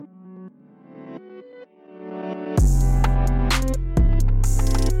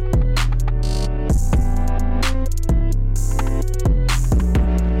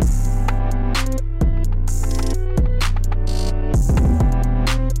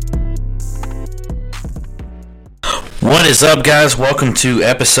What is up, guys? Welcome to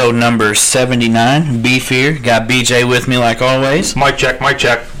episode number 79. Beef here. Got BJ with me like always. Mic check, mic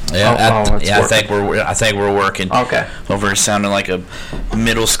check. Yeah, I think we're working. Okay. Over here sounding like a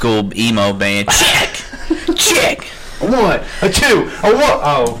middle school emo band. Check, check. A one, a two, a one.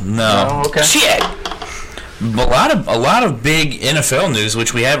 Oh no. Okay. Check. A lot of big NFL news,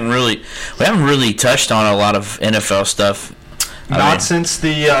 which we haven't really touched on a lot of NFL stuff. Not since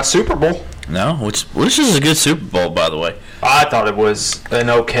the Super Bowl. No, which is a good Super Bowl, by the way. I thought it was an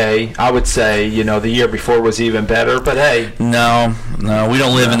okay. I would say, the year before was even better, but hey. No, we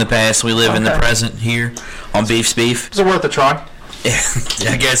don't live in the past. We live in the present here on Beef's Beef. Is it worth a try?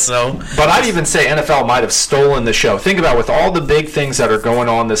 I guess so. But I'd even say NFL might have stolen the show. Think about with all the big things that are going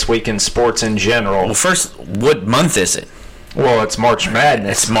on this week in sports in general. Well, first, what month is it? Well, it's March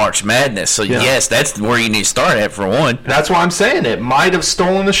Madness. It's March Madness. So, yes, that's where you need to start at, for one. That's why I'm saying it might have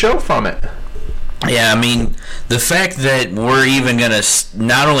stolen the show from it. Yeah, I mean, the fact that we're even going to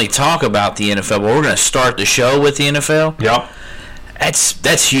not only talk about the NFL, but we're going to start the show with the NFL. Yep.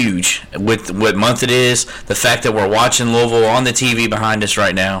 That's huge with what month it is. The fact that we're watching Louisville on the TV behind us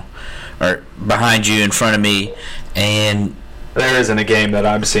right now, or behind you in front of me, and there isn't a game that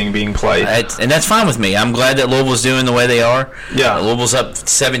I'm seeing being played. And that's fine with me. I'm glad that Louisville's doing the way they are. Yeah. Louisville's up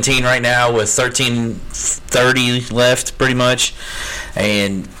 17 right now with 13:30 left, pretty much.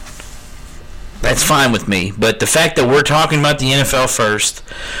 And that's fine with me. But the fact that we're talking about the NFL first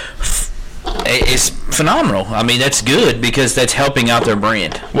is phenomenal. I mean, that's good because that's helping out their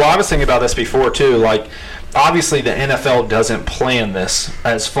brand. Well, I was thinking about this before, too. Like, obviously the NFL doesn't plan this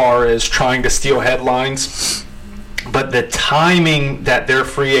as far as trying to steal headlines. But the timing that their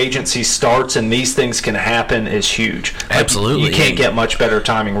free agency starts and these things can happen is huge. Absolutely. You can't get much better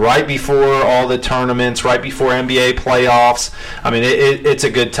timing. Right before all the tournaments, right before NBA playoffs. I mean, it's a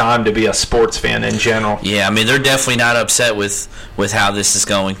good time to be a sports fan in general. Yeah, I mean, they're definitely not upset with how this is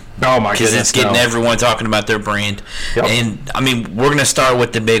going. Oh, my goodness. Because it's getting everyone talking about their brand. Yep. And, I mean, we're going to start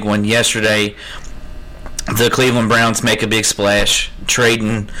with the big one. Yesterday, the Cleveland Browns make a big splash,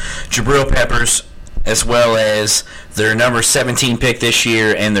 trading Jabril Peppers, as well as their number 17 pick this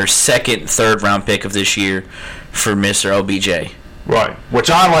year and their third-round pick of this year for Mr. OBJ. Right, which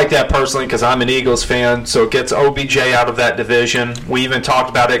I like that personally because I'm an Eagles fan, so it gets OBJ out of that division. We even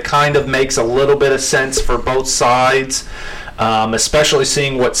talked about it. Kind of makes a little bit of sense for both sides, especially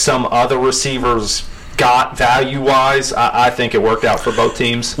seeing what some other receivers got value-wise. I think it worked out for both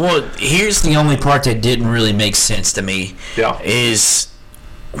teams. Well, here's the only part that didn't really make sense to me. Yeah. Is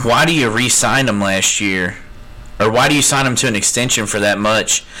why do you re-sign him last year? Or why do you sign him to an extension for that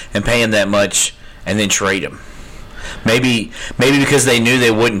much and pay him that much and then trade him? Maybe because they knew they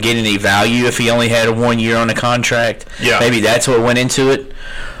wouldn't get any value if he only had 1 year on a contract. Yeah. Maybe that's what went into it.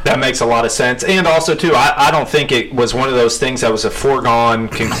 That makes a lot of sense. And also, too, I don't think it was one of those things that was a foregone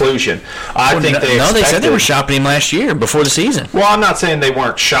conclusion. They said they were shopping him last year before the season. Well, I'm not saying they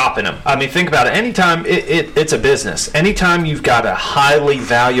weren't shopping him. I mean, think about it. Anytime it's a business. Anytime you've got a highly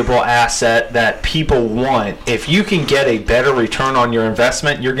valuable asset that people want, if you can get a better return on your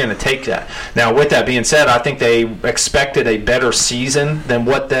investment, you're going to take that. Now, with that being said, I think they expected a better season than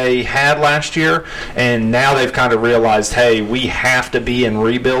what they had last year. And now they've kind of realized, hey, we have to be in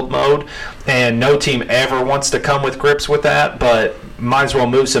rebuild mode, and no team ever wants to come with grips with that, but might as well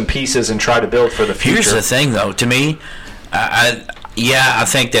move some pieces and try to build for the future. Here's the thing, though. To me, I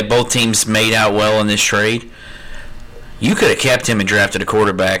think that both teams made out well in this trade. You could have kept him and drafted a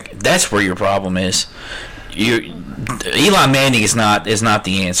quarterback. That's where your problem is. Eli Manning is not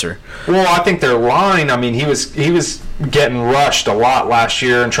the answer. Well, I think their line, I mean, he was getting rushed a lot last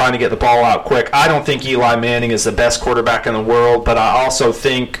year and trying to get the ball out quick. I don't think Eli Manning is the best quarterback in the world, but I also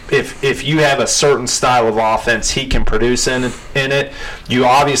think if you have a certain style of offense he can produce in it. You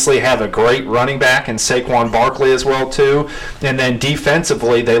obviously have a great running back in Saquon Barkley as well, too. And then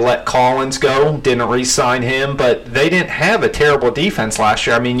defensively, they let Collins go, didn't re-sign him, but they didn't have a terrible defense last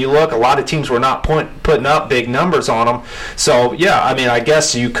year. I mean, you look, a lot of teams were not putting up big numbers on them. So, yeah, I mean, I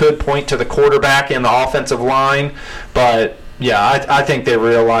guess you could point to the quarterback and the offensive line, but, yeah, I think they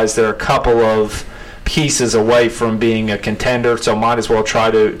realized they're a couple of pieces away from being a contender, so might as well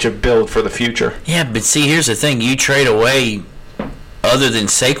try to build for the future. Yeah, but see, here's the thing. You trade away, other than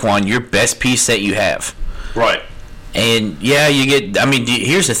Saquon, your best piece that you have. Right. And, yeah, you get – I mean,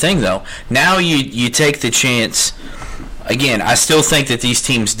 here's the thing, though. Now you take the chance – again, I still think that these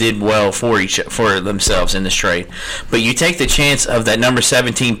teams did well for themselves in this trade. But you take the chance of that number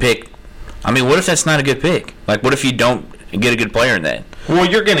 17 pick. I mean, what if that's not a good pick? Like, what if you don't get a good player in that? Well,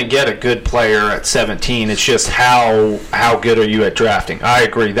 you're going to get a good player at 17. It's just how good are you at drafting? I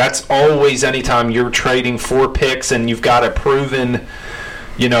agree. That's always anytime you're trading 4 picks and you've got a proven,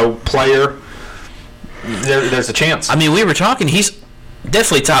 player, there's a chance. I mean, we were talking. He's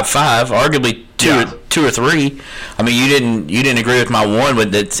definitely top 5, arguably two or three. I mean, you didn't agree with my one,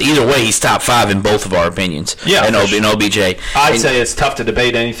 but it's either way, he's top 5 in both of our opinions. Yeah, and OBJ. I'd say it's tough to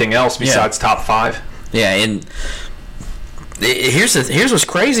debate anything else besides top 5. Yeah, and here's what's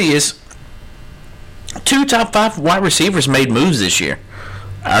crazy is 2 top 5 wide receivers made moves this year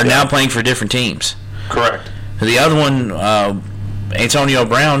are now playing for different teams. Correct. The other one, Antonio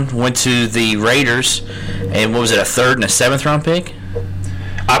Brown, went to the Raiders, and what was it, a 3rd and a 7th round pick?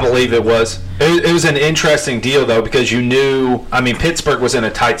 I believe it was. It was an interesting deal, though, because you knew, Pittsburgh was in a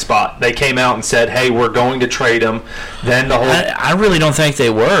tight spot. They came out and said, hey, we're going to trade him. Then the whole... I really don't think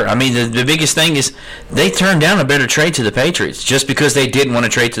they were. I mean, the biggest thing is they turned down a better trade to the Patriots just because they didn't want to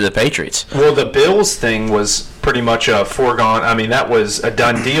trade to the Patriots. Well, the Bills thing was pretty much a foregone. I mean, that was a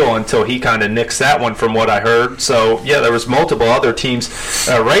done deal until he kind of nixed that one from what I heard. So, yeah, there was multiple other teams.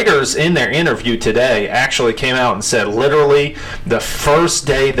 Raiders, in their interview today, actually came out and said literally the first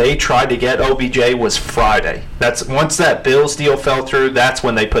day they tried to get OBJ was Friday. That's once that Bills deal fell through, that's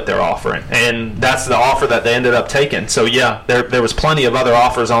when they put their offer in. And that's the offer that they ended up taking. So, yeah, there was plenty of other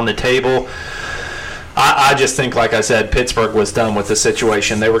offers on the table. I just think, like I said, Pittsburgh was done with the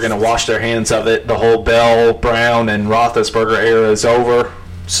situation. They were going to wash their hands of it. The whole Bell, Brown, and Roethlisberger era is over.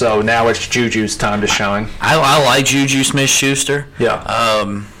 So now it's Juju's time to shine. I like Juju Smith-Schuster. Yeah.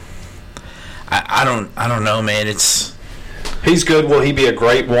 I don't know, man. He's good. Will he be a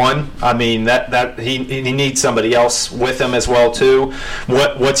great one? I mean, that he needs somebody else with him as well too.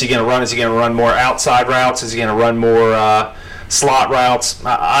 What's he going to run? Is he going to run more outside routes? Is he going to run more slot routes?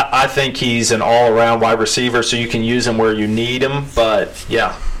 I think he's an all-around wide receiver, so you can use him where you need him. But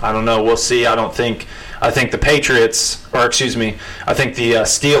yeah, I don't know. We'll see. I think the Patriots, or excuse me, I think the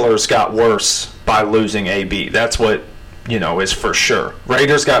Steelers got worse by losing AB. That's what is for sure.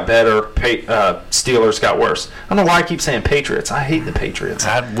 Raiders got better. Steelers got worse. I don't know why I keep saying Patriots. I hate the Patriots.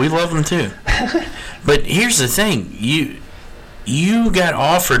 We love them too. But here's the thing: you got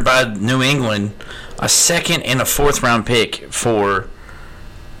offered by New England a 2nd and a 4th round pick for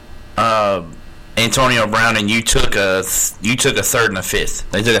Antonio Brown, and you took a 3rd and a 5th.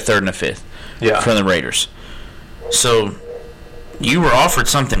 They took a 3rd and a 5th from the Raiders. So you were offered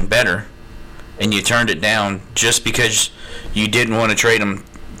something better, and you turned it down just because you didn't want to trade him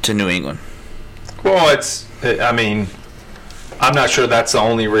to New England. Well, I'm not sure that's the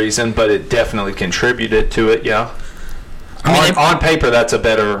only reason, but it definitely contributed to it, yeah. On paper, that's a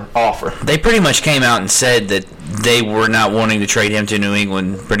better offer. They pretty much came out and said that they were not wanting to trade him to New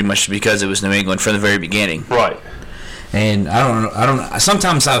England, pretty much because it was New England from the very beginning. Right. And I don't.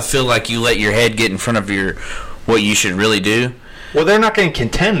 Sometimes I feel like you let your head get in front of what you should really do. Well, they're not going to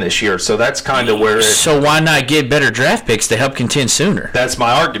contend this year, so that's kind of where. So why not get better draft picks to help contend sooner? That's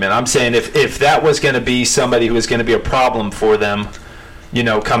my argument. I'm saying if that was going to be somebody who was going to be a problem for them,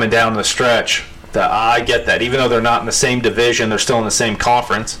 coming down the stretch. I get that. Even though they're not in the same division, they're still in the same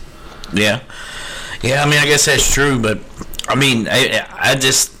conference. Yeah. I mean, I guess that's true, but I mean, I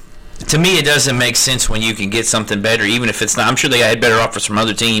just, to me, it doesn't make sense when you can get something better, even if it's not. I'm sure they had better offers from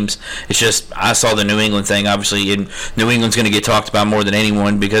other teams. It's just I saw the New England thing, obviously, and New England's going to get talked about more than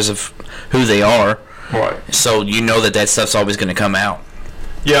anyone because of who they are. Right. So that stuff's always going to come out.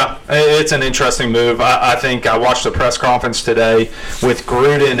 Yeah, it's an interesting move. I think I watched the press conference today with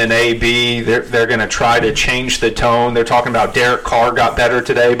Gruden and AB. They're going to try to change the tone. They're talking about Derek Carr got better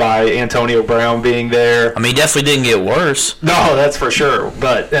today by Antonio Brown being there. I mean, he definitely didn't get worse. No, that's for sure.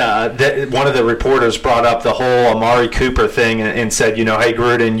 But one of the reporters brought up the whole Amari Cooper thing and said, hey,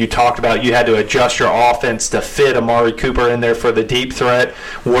 Gruden, you talked about you had to adjust your offense to fit Amari Cooper in there for the deep threat.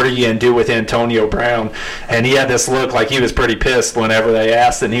 What are you going to do with Antonio Brown? And he had this look like he was pretty pissed whenever they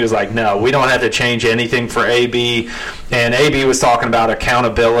asked. And he was like, no, we don't have to change anything for AB. And AB was talking about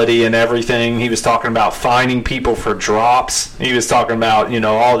accountability and everything. He was talking about finding people for drops. He was talking about,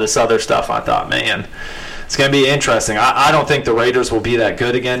 all this other stuff. I thought, man, it's going to be interesting. I don't think the Raiders will be that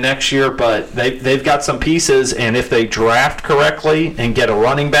good again next year, but they've got some pieces. And if they draft correctly and get a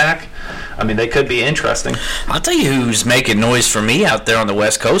running back, I mean, they could be interesting. I'll tell you who's making noise for me out there on the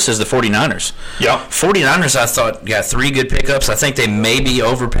West Coast is the 49ers. Yeah. 49ers, I thought, got 3 good pickups. I think they maybe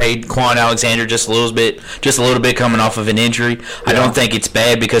overpaid Quan Alexander just a little bit coming off of an injury. Yeah. I don't think it's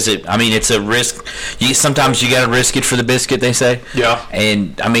bad because it's a risk. Sometimes you got to risk it for the biscuit, they say. Yeah.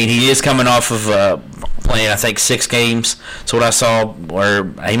 And, I mean, he is coming off of playing, I think, 6 games. That's what I saw. Or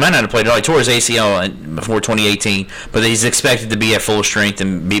he might not have played at all. He tore his ACL before 2018, but he's expected to be at full strength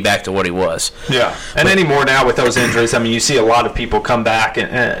and be back to what he was. Yeah, and anymore now with those injuries, I mean, you see a lot of people come back,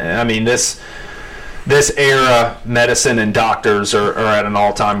 and I mean, this era, medicine and doctors are at an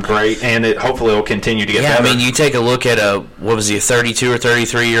all-time great, and hopefully it will continue to get better. I mean, you take a look at a 32 or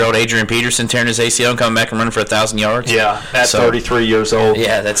 33-year-old Adrian Peterson tearing his ACL and coming back and running for 1,000 yards. Yeah, at 33 years old.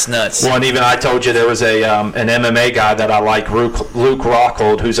 Yeah, that's nuts. Well, and even I told you there was an MMA guy that I like, Luke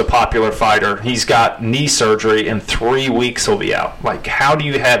Rockhold, who's a popular fighter. He's got knee surgery. In 3 weeks he'll be out. Like, how do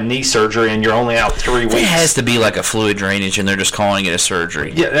you have knee surgery and you're only out 3 weeks? It has to be like a fluid drainage, and they're just calling it a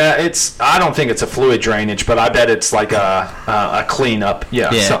surgery. Yeah, I don't think it's a fluid drainage, but I bet it's like a cleanup.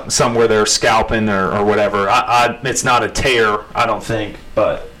 Yeah. Somewhere they're scalping or whatever. It's not a tear, I don't think,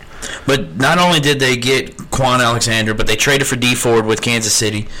 but not only did they get Quan Alexander, but they traded for Dee Ford with Kansas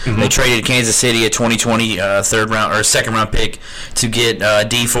City. Mm-hmm. They traded Kansas City a 2020 second round pick to get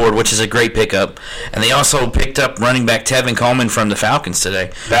Dee Ford, which is a great pickup. And they also picked up running back Tevin Coleman from the Falcons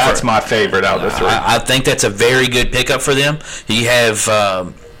today. That's my favorite out of the three. I think that's a very good pickup for them. You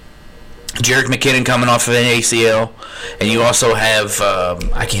have Jerick McKinnon coming off of an ACL, and you also have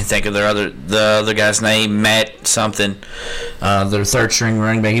I can't think of the other guy's name, Matt something, their third string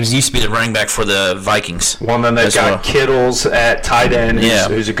running back. He used to be the running back for the Vikings. Well, then they've got Kittles at tight end,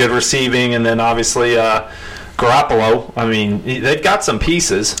 who's a good receiving, and then obviously Garoppolo. I mean, they've got some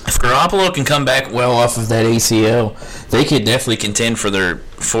pieces. If Garoppolo can come back well off of that ACL, they could definitely contend for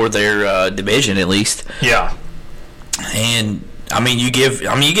their division at least. Yeah, and. You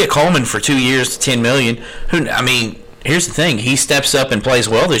get Coleman for 2 years, $10 million. Here's the thing: he steps up and plays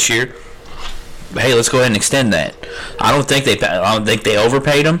well this year. Hey, let's go ahead and extend that. I don't think they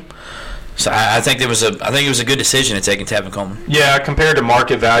overpaid him. So I think it was a good decision to taking Tevin Coleman. Yeah, compared to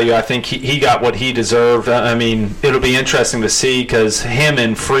market value, I think he got what he deserved. I mean, it'll be interesting to see because him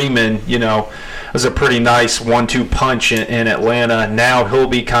and Freeman, was a pretty nice 1-2 punch in Atlanta. Now he'll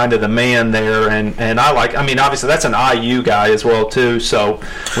be kind of the man there, and obviously that's an IU guy as well too. So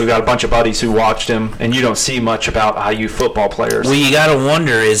we've got a bunch of buddies who watched him, and you don't see much about IU football players. Well, you got to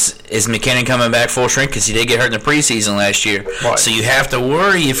wonder is McKinnon coming back full strength because he did get hurt in the preseason last year. Right. So you have to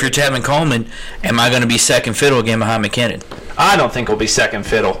worry if you're Tevin Coleman, am I going to be second fiddle again behind McKinnon? I don't think he'll be second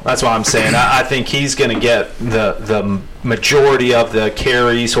fiddle. That's what I'm saying. I think he's going to get the majority of the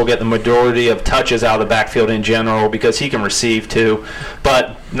carries. He'll get the majority of touches out of the backfield in general because he can receive too.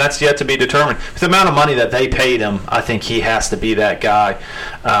 But that's yet to be determined. With the amount of money that they paid him, I think he has to be that guy.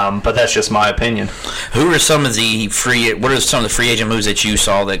 But that's just my opinion. What are some of the free agent moves that you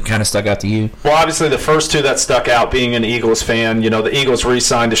saw that kind of stuck out to you? Well, obviously the first two that stuck out, being an Eagles fan, the Eagles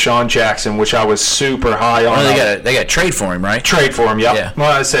re-signed DeSean Jackson, which I was super high on. Well, they got to trade for him, right? Trade for him, yep. Yeah.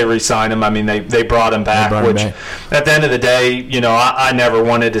 Well, I say re-sign him. I mean, they brought him back, at the end of the day, I never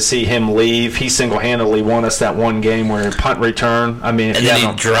wanted to see him leave. He single-handedly won us that one game where punt return. I mean, and then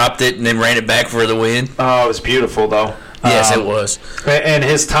he dropped it and then ran it back for the win. Oh, it was beautiful, though. Yes, it was. And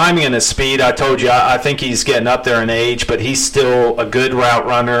his timing and his speed, I told you, I think he's getting up there in age, but he's still a good route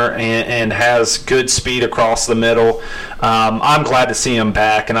runner and has good speed across the middle. I'm glad to see him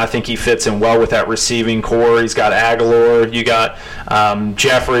back, and I think he fits in well with that receiving core. He's got Aguilar, you got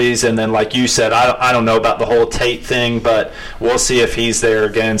Jeffries, and then like you said, I don't know about the whole Tate thing, but we'll see if he's there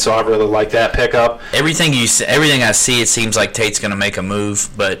again, so I really like that pickup. Everything I see, it seems like Tate's going to make a move,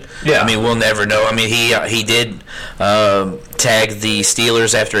 but yeah. We'll never know. He did tag the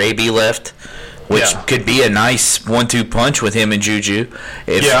Steelers after AB left, which could be a nice 1-2 punch with him and Juju.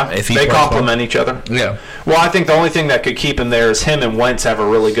 If they complement each other. Yeah. Well, I think the only thing that could keep him there is him and Wentz have a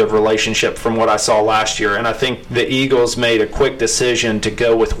really good relationship from what I saw last year. And I think the Eagles made a quick decision to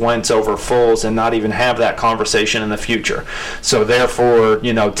go with Wentz over Foles and not even have that conversation in the future. So, therefore,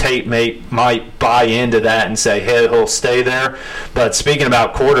 Tate might buy into that and say, hey, he'll stay there. But speaking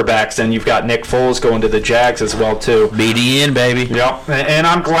about quarterbacks, then you've got Nick Foles going to the Jags as well, too. BDN, baby. Yep. And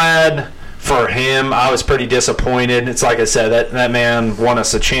I'm glad for him. I was pretty disappointed. It's like I said, that man won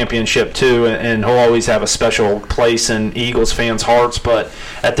us a championship too, and he'll always have a special place in Eagles fans' hearts, but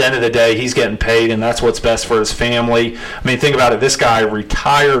at the end of the day, he's getting paid, and that's what's best for his family. Think about it. This guy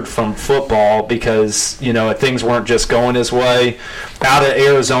retired from football because, things weren't just going his way. Out of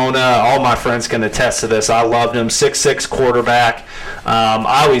Arizona, all my friends can attest to this. I loved him. 6'6" quarterback.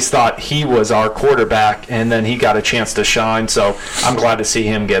 I always thought he was our quarterback, and then he got a chance to shine, so I'm glad to see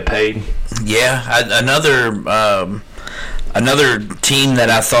him get paid. Yeah, another team that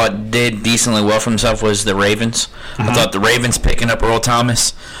I thought did decently well for himself was the Ravens. Mm-hmm. I thought the Ravens picking up Earl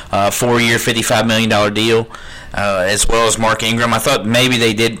Thomas, 4-year, $55 million deal, as well as Mark Ingram. I thought maybe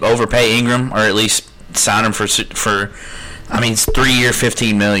they did overpay Ingram, or at least sign him for I mean, it's 3-year,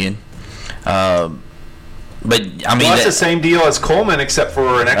 $15 million. But I mean, that's the same deal as Coleman, except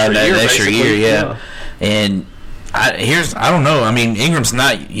for an extra year. Yeah. And I don't know. I mean, Ingram's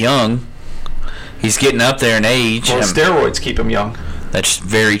not young. He's getting up there in age. Well, steroids keep him young. That's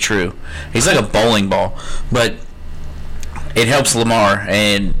very true. He's like a bowling ball, but it helps Lamar.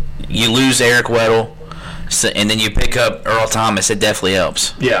 And you lose Eric Weddle, and then you pick up Earl Thomas. It definitely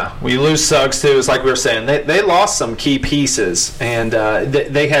helps. Yeah, we lose Suggs too. It's like we were saying, they lost some key pieces, and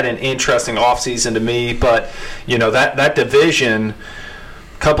they had an interesting offseason to me. But that division,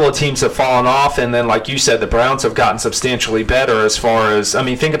 a couple of teams have fallen off, and then like you said, the Browns have gotten substantially better as far as, I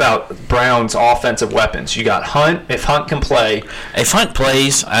mean, think about Browns' offensive weapons. You got Hunt. If Hunt can play, if Hunt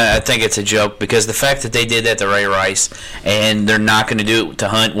plays, I think it's a joke, because the fact that they did that to Ray Rice, and they're not going to do it to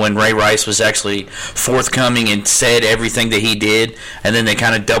Hunt when Ray Rice was actually forthcoming and said everything that he did, and then they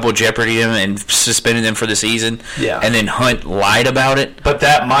kind of double jeopardy him and suspended him for the season. Yeah. And then Hunt lied about it. But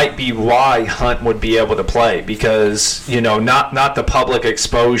that might be why Hunt would be able to play, because not the public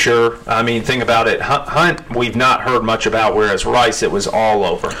exposure. I mean, think about it. Hunt, we've not heard much about, whereas Rice, it was all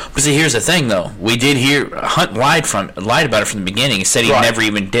over. But see, here's the thing, though. We did hear Hunt lied about it from the beginning. He said he never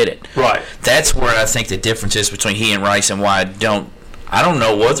even did it. Right. That's where I think the difference is between he and Rice, and why I don't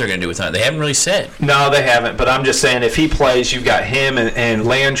know what they're going to do with Hunt. They haven't really said. No, they haven't. But I'm just saying, if he plays, you've got him and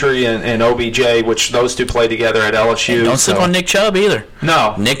Landry and OBJ, which those two play together at LSU. And don't sleep on Nick Chubb either.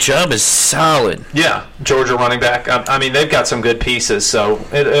 No. Nick Chubb is solid. Yeah, Georgia running back. I mean, they've got some good pieces, so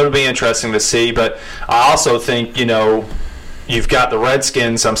it'll be interesting to see. But I also think, you've got the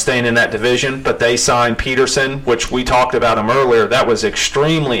Redskins. I'm staying in that division, but they signed Peterson, which we talked about him earlier. That was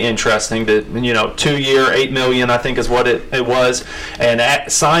extremely interesting. 2-year, $8 million, I think is what it was. And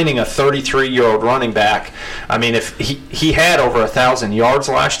signing a 33-year-old running back. I mean, if he had over 1,000 yards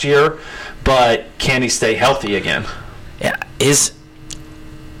last year, but can he stay healthy again? Yeah, is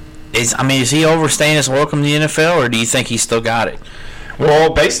he overstaying his welcome to the NFL, or do you think he's still got it?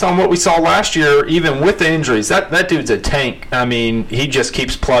 Well, based on what we saw last year, even with the injuries, that dude's a tank. I mean, he just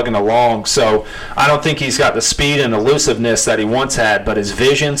keeps plugging along. So I don't think he's got the speed and elusiveness that he once had, but his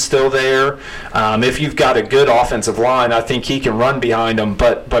vision's still there. If you've got a good offensive line, I think he can run behind them.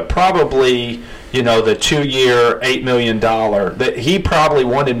 But probably, the 2-year, $8 million, that he probably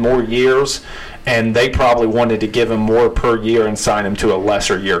wanted more years, and they probably wanted to give him more per year and sign him to a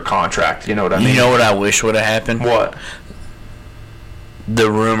lesser year contract. You know what I mean? You know what I wish would have happened? What? The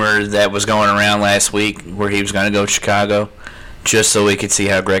rumor that was going around last week where he was going to go to Chicago, just so we could see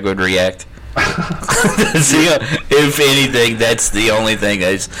how Greg would react. If anything, that's the only thing,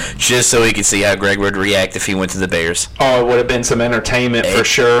 is just so we could see how Greg would react if he went to the Bears. Oh, it would have been some entertainment for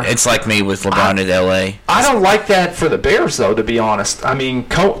sure. It's like me with LeBron at L.A. I don't like that for the Bears, though, to be honest. I mean,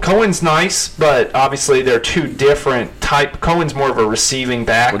 Cohen's nice, but obviously they're two different type. Cohen's more of a receiving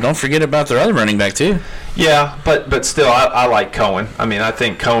back. Well, don't forget about their other running back, too. Yeah, but still, I like Cohen. I mean, I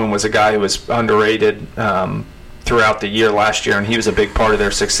think Cohen was a guy who was underrated throughout the year last year, and he was a big part of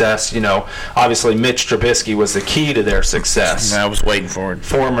their success. Obviously Mitch Trubisky was the key to their success. I was waiting for it.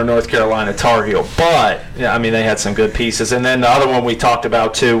 Former North Carolina Tar Heel. But, yeah, I mean, they had some good pieces. And then the other one we talked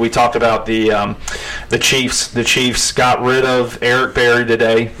about, too, the Chiefs. The Chiefs got rid of Eric Berry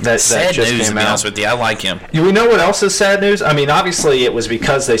today. That sad just news, came to be out. honest with you. I like him. We know what else is sad news? I mean, obviously it was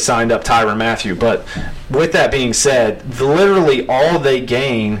because they signed up Tyrann Mathieu, but with that being said, literally all they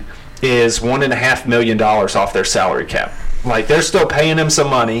gain is $1.5 million off their salary cap. Like, they're still paying him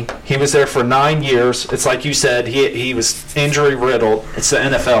some money. He was there for 9 years. It's like you said, he was injury riddled. It's the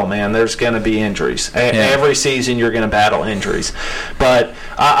NFL, man. There's going to be injuries. Every season you're going to battle injuries. But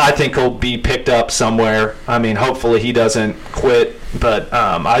I think he'll be picked up somewhere. I mean, hopefully he doesn't quit. But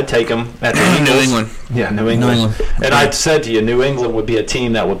I'd take him at the Eagles. New England. Yeah, New England. And I said to you, New England would be a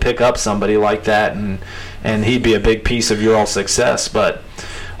team that would pick up somebody like that, and he'd be a big piece of your all success. But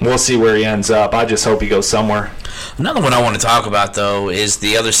we'll see where he ends up. I just hope he goes somewhere. Another one I want to talk about, though, is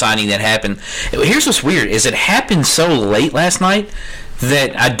the other signing that happened. Here's what's weird, is it happened so late last night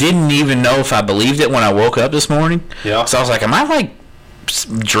that I didn't even know if I believed it when I woke up this morning. Yeah. So I was like, am I, like,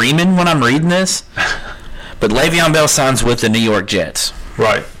 dreaming when I'm reading this? But Le'Veon Bell signs with the New York Jets.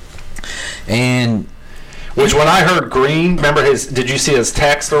 Right. And which, when I heard Green, remember did you see his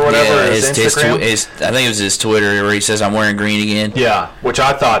text or whatever? Yeah, his Instagram? I think it was his Twitter where he says, I'm wearing green again. Yeah, which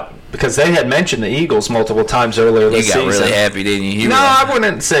I thought, because they had mentioned the Eagles multiple times earlier this season. You got really happy, didn't you? I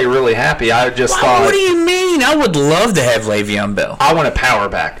wouldn't say really happy. I just thought... What do you mean? I would love to have Le'Veon Bell. I want a power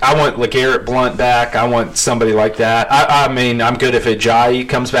back. I want LeGarrette Blount back. I want somebody like that. I mean, I'm good if Ajayi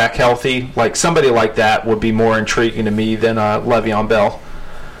comes back healthy. Like, somebody like that would be more intriguing to me than Le'Veon Bell.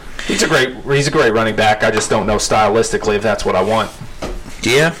 He's a great running back. I just don't know stylistically if that's what I want.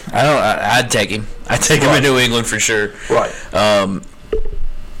 Yeah, I'd take him. I'd take him in New England for sure. Right.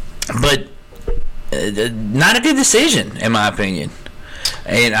 But not a good decision, in my opinion.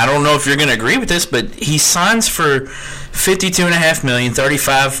 And I don't know if you're going to agree with this, but he signs for $52.5 million,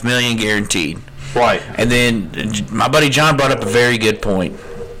 $35 million guaranteed. Right. And then my buddy John brought up a very good point.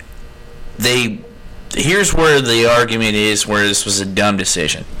 Here's where the argument is where this was a dumb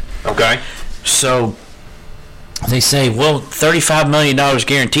decision. Okay. So they say, well, $35 million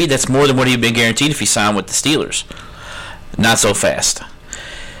guaranteed, that's more than what he'd been guaranteed if he signed with the Steelers. Not so fast.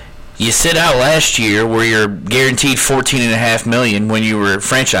 You sit out last year where you're guaranteed $14.5 million when you were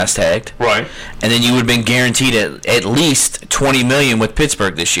franchise tagged. Right. And then you would have been guaranteed at least $20 million with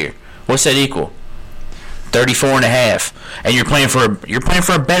Pittsburgh this year. What's that equal? 34.5. And you're playing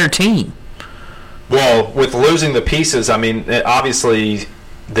for a better team. Well, with losing the pieces, I mean, obviously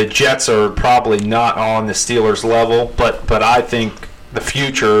the Jets are probably not on the Steelers level, but I think the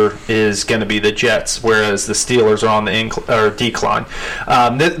future is going to be the Jets, whereas the Steelers are on the decline.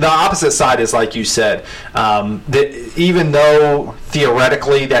 The opposite side is like you said. Even though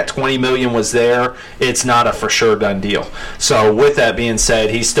theoretically that $20 million was there, it's not a for sure done deal. So with that being said,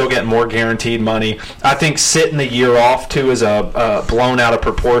 he's still getting more guaranteed money. I think sitting the year off too is a blown out of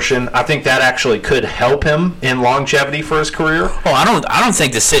proportion. I think that actually could help him in longevity for his career. Oh, I don't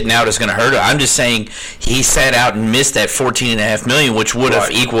think the sitting out is going to hurt him. I'm just saying he sat out and missed that $14.5 million, which would have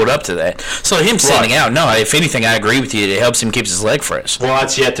equaled up to that. So him sitting out, no, if anything, I agree with you. It helps him keep his leg fresh. Well,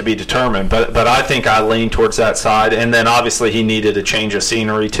 that's yet to be determined, but I think I lean towards that side. And then obviously he needed a change of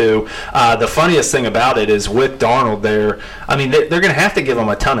scenery too. The funniest thing about it is with Darnold there, I mean, they're going to have to give him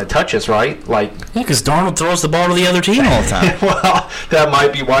a ton of touches, right? Yeah, because Darnold throws the ball to the other team all the time. Well, that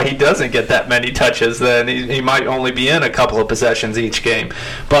might be why he doesn't get that many touches. Then he might only be in a couple of possessions each game.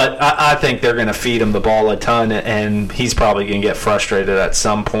 But I think they're going to feed him the ball a ton, and he's probably going to get frustrated at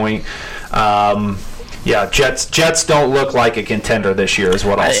some point. Yeah, Jets don't look like a contender this year is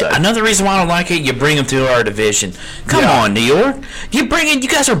what I'll say. Another reason why I don't like it, you bring them through our division. Come on, New York. You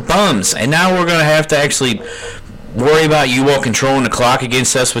guys are bums, and now we're going to have to actually worry about you all controlling the clock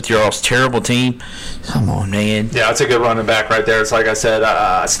against us with your all terrible team. Come on, man. Yeah, it's a good running back right there. It's like I said,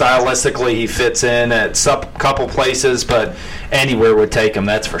 stylistically he fits in at a couple places, but anywhere would take him,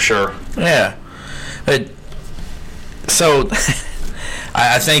 that's for sure. Yeah. So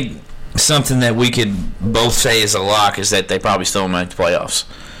I think something that we could both say is a lock is that they probably still make the playoffs.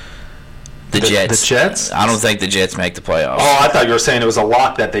 The Jets. The Jets? I don't think the Jets make the playoffs. Oh, I thought you were saying it was a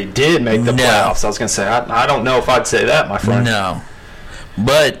lock that they did make the playoffs. I was going to say, I don't know if I'd say that, my friend. No.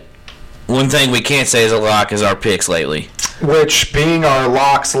 But one thing we can't say is a lock is our picks lately. Which, being our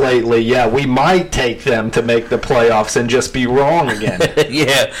locks lately, yeah, we might take them to make the playoffs and just be wrong again.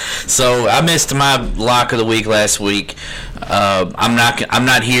 Yeah. So I missed my lock of the week last week. I'm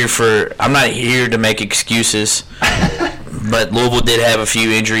not here to make excuses. But Louisville did have a few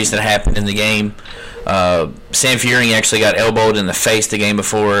injuries that happened in the game. Sam Furing actually got elbowed in the face the game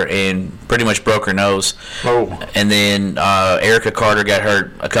before and pretty much broke her nose. Oh. And then Erica Carter got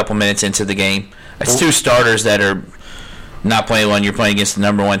hurt a couple minutes into the game. That's two starters that are not playing when you're playing against the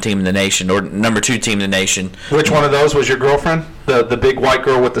number one team in the nation or number two team in the nation. Which one of those was your girlfriend? The big white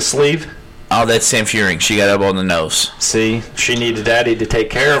girl with the sleeve? Oh, that's Sam Furing. She got elbowed in the nose. See, she needed Daddy to take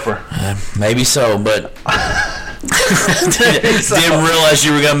care of her. Maybe so, but didn't realize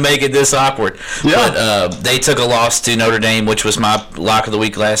you were going to make it this awkward. Yeah. But they took a loss to Notre Dame, which was my lock of the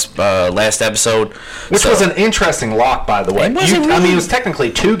week last episode. Which was an interesting lock, by the way. It was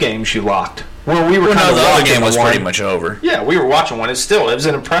technically 2 games you locked. Well, we were kind of the other game was one. Pretty much over. Yeah, we were watching one. It was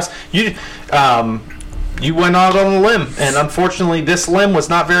an impressive. You went out on a limb, and unfortunately, this limb was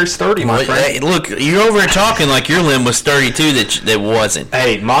not very sturdy, my friend. Hey, look, you're over here talking like your limb was sturdy too. That wasn't.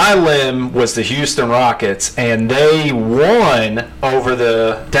 Hey, my limb was the Houston Rockets, and they won over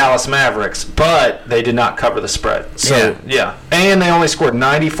the Dallas Mavericks, but they did not cover the spread. So yeah. And they only scored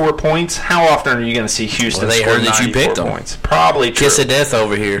 94 points. How often are you going to see Houston? Well, they score heard that you picked points? them. Probably true. Kiss of death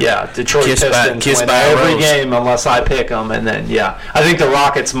over here. Yeah, Detroit Pistons win every game unless I pick them, and then I think the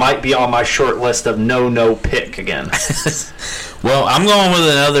Rockets might be on my short list of no pick again. Well, I'm going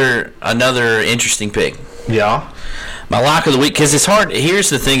with another interesting pick. Yeah. My lock of the week, because it's hard. Here's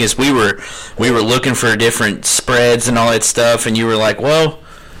the thing: is we were looking for different spreads and all that stuff, and you were like, well,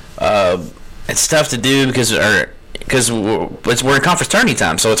 it's tough to do because we're in conference tourney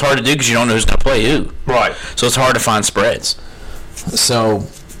time, so it's hard to do because you don't know who's going to play who. Right. So it's hard to find spreads. So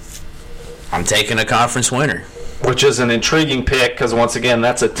I'm taking a conference winner. which is an intriguing pick because, once again,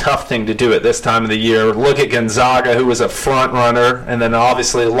 that's a tough thing to do at this time of the year. Look at Gonzaga, who was a front runner, and then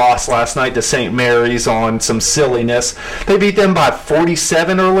obviously lost last night to St. Mary's on some silliness. They beat them by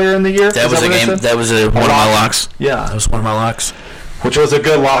 47 earlier in the year. That was a game. That was one of my locks. Yeah. That was one of my locks. Which was a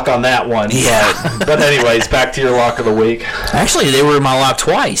good lock on that one. Yeah. But anyways, back to your lock of the week. Actually, they were my lock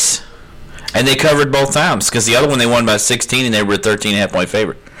twice. And they covered both times because the other one they won by 16 and they were a 13.5-point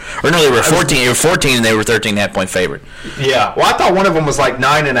favorite. Or no, they were 14. They were 14 and they were 13.5-point favorite. Yeah. Well, I thought one of them was like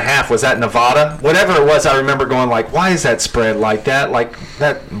 9.5. Was that Nevada? Whatever it was, I remember going like, "Why is that spread like that? Like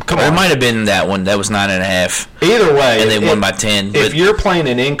that? Come on." It might have been that one. That was 9.5. Either way, and they won by 10. If you're playing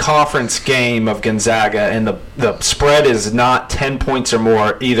an in-conference game of Gonzaga and the spread is not 10 points or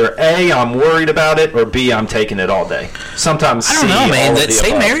more, either A, I'm worried about it, or B, I'm taking it all day. Sometimes I don't know, man.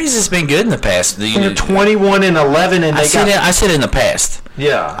 St. Mary's has been good in the past. They're 21-11, and I said in the past.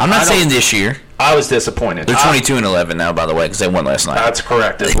 Yeah, I'm not saying this year. I was disappointed. They're 22-11 now, by the way, because they won last night. That's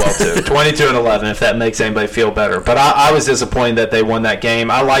correct as well, too. 22-11, if that makes anybody feel better. But I was disappointed that they won that game.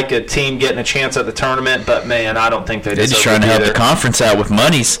 I like a team getting a chance at the tournament, but, man, I don't think they deserve it. They're just trying to help the conference out with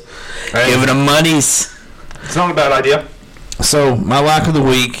monies. Right. Giving them monies. It's not a bad idea. So, my lock of the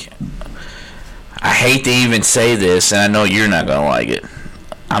week, I hate to even say this, and I know you're not going to like it.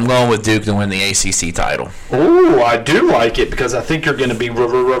 I'm going with Duke to win the ACC title. Ooh, I do like it because I think you're going to be wrong.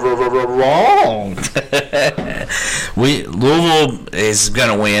 Louisville is going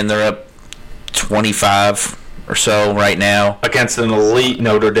to win. They're up 25 or so right now. Against an elite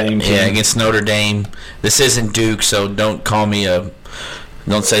Notre Dame team. Yeah, against Notre Dame. This isn't Duke, so don't call me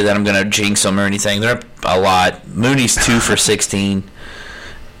don't say that I'm going to jinx them or anything. They're up a lot. Mooney's 2 for 16.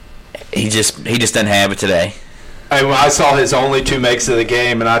 He just doesn't have it today. I saw his only 2 makes of the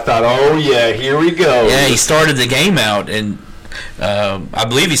game, and I thought, oh, yeah, here we go. Yeah, he started the game out, and I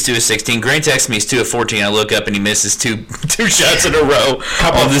believe he's 2 of 16. Grant texted me he's 2 of 14. I look up, and he misses two shots in a row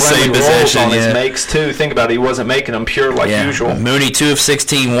on the same possession. On his makes, too. Think about it. He wasn't making them pure like usual. Mooney, 2 of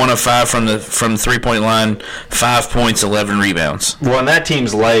 16, 1 of 5 from the 3-point line, 5 points, 11 rebounds. Well, and that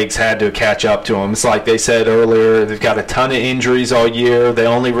team's legs had to catch up to him. It's like they said earlier, they've got a ton of injuries all year. They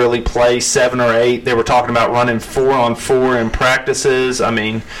only really play 7 or 8. They were talking about running 4-on-4 in practices. I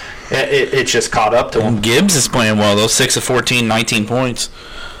mean, it's just caught up to him. Gibbs is playing well, though. 6 of 14, 19 points.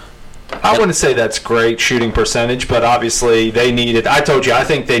 I wouldn't say that's great shooting percentage, but obviously they needed – I told you, I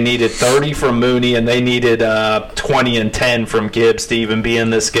think they needed 30 from Mooney, and they needed 20 and 10 from Gibbs to even be in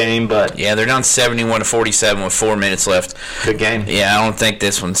this game. But yeah, they're down 71-47 with 4 minutes left. Good game. Yeah, I don't think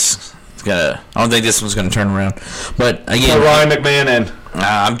this one's gonna turn around. But again, put Ryan McMahon in.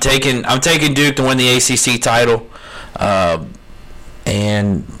 I'm taking Duke to win the ACC title,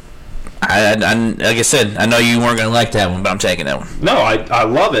 and I like I said, I know you weren't going to like that one, but I'm taking that one. No, I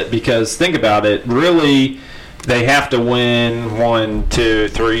love it because think about it. Really, they have to win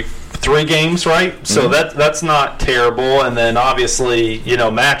 3 games, right? Mm-hmm. So that's not terrible. And then obviously,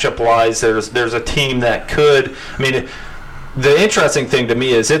 matchup wise, there's a team that could. I mean, the interesting thing to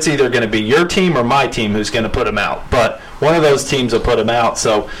me is it's either going to be your team or my team who's going to put them out, but one of those teams will put them out.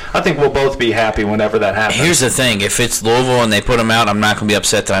 So I think we'll both be happy whenever that happens. Here's the thing. If it's Louisville and they put them out, I'm not going to be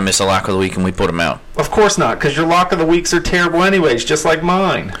upset that I miss a lock of the week and we put them out. Of course not, because your lock of the weeks are terrible anyways, just like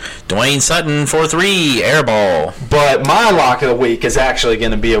mine. Dwayne Sutton for 3, air ball. But my lock of the week is actually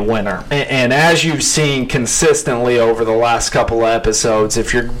going to be a winner. And as you've seen consistently over the last couple of episodes,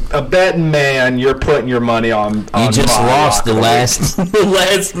 if you're a betting man, you're putting your money on you just lost the last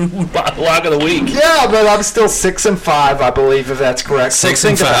lock of the week. Yeah, but I'm still 6-5, I believe, if that's correct.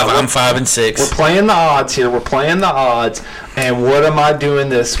 6-5. I'm 5-6. We're playing the odds here. We're playing the odds. And what am I doing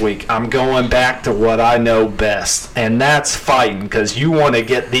this week? I'm going back to what I know best, and that's fighting, because you want to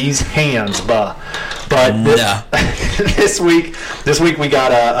get these hands, But this week we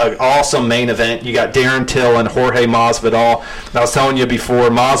got an awesome main event. You got Darren Till and Jorge Masvidal. I was telling you before,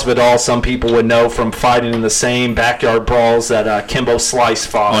 Masvidal, some people would know from fighting in the same backyard brawls that Kimbo Slice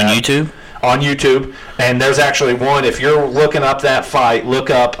fought on YouTube. On YouTube, and there's actually one. If you're looking up that fight, look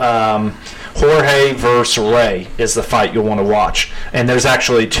up Jorge versus Ray is the fight you'll want to watch. And there's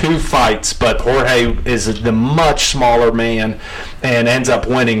actually 2 fights, but Jorge is the much smaller man and ends up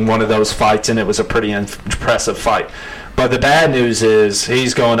winning one of those fights, and it was a pretty impressive fight. But the bad news is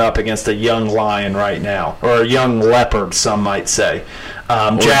he's going up against a young lion right now, or a young leopard, some might say.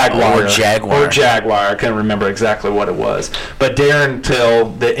 Jaguar. I can't remember exactly what it was. But Darren Till,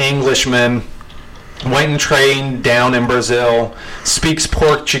 the Englishman, went and trained down in Brazil, speaks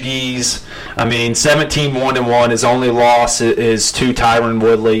Portuguese. I mean, 17-1-1. His only loss is to Tyron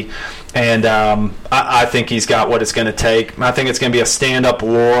Woodley. And I think he's got what it's going to take. I think it's going to be a stand-up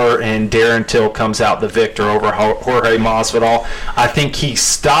war, and Darren Till comes out the victor over Jorge Masvidal. I think he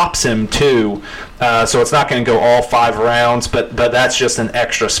stops him, too. So it's not going to go all 5 rounds, but that's just an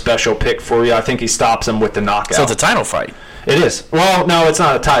extra special pick for you. I think he stops him with the knockout. So it's a title fight. It is. Well, no, it's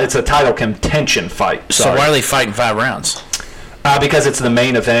not a title. It's a title contention fight. Sorry. So why are they fighting 5 rounds? Because it's the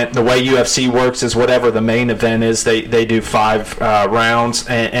main event. The way UFC works is whatever the main event is, they do 5 rounds.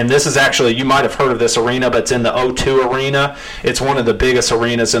 And this is actually, you might have heard of this arena, but it's in the O2 Arena. It's one of the biggest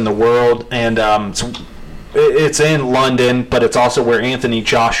arenas in the world. And it's in London, but it's also where Anthony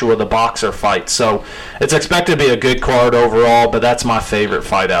Joshua, the boxer, fights. So it's expected to be a good card overall, but that's my favorite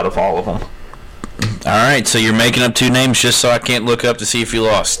fight out of all of them. All right, so you're making up 2 names just so I can't look up to see if you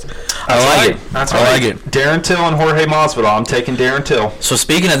lost. I like it. That's right. I like it. Darren Till and Jorge Masvidal. I'm taking Darren Till. So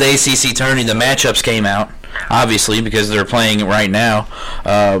speaking of the ACC tourney, the matchups came out, obviously, because they're playing right now.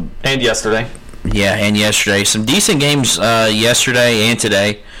 And yesterday. Yeah, and yesterday. Some decent games yesterday and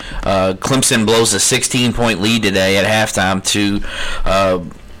today. Clemson blows a 16-point lead today at halftime to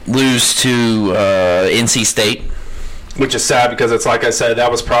lose to NC State. Which is sad because it's like I said,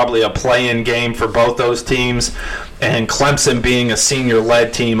 that was probably a play-in game for both those teams. And Clemson being a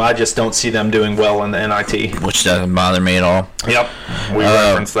senior-led team, I just don't see them doing well in the NIT. Which doesn't bother me at all. Yep, we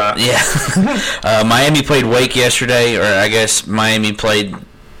referenced that. Yeah. Miami played Wake yesterday, or I guess Miami played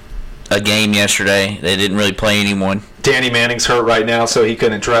a game yesterday. They didn't really play anyone. Danny Manning's hurt right now, so he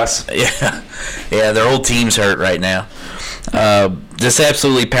couldn't dress. Yeah, their whole team's hurt right now. Just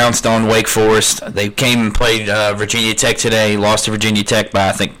absolutely pounced on Wake Forest. They came and played Virginia Tech today, lost to Virginia Tech by,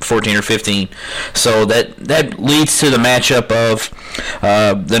 I think, 14 or 15. So that leads to the matchup of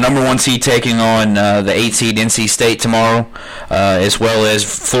the number 1 seed taking on the 8 seed NC State tomorrow, as well as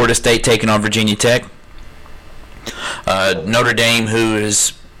Florida State taking on Virginia Tech. Notre Dame, who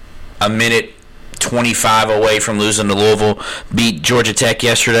is a minute 25 away from losing to Louisville, beat Georgia Tech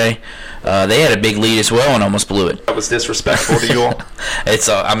yesterday. They had a big lead as well and almost blew it. That was disrespectful to you all.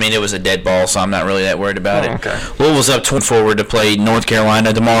 It was a dead ball, so I'm not really that worried about it. Okay. Louisville's up 20 forward to play North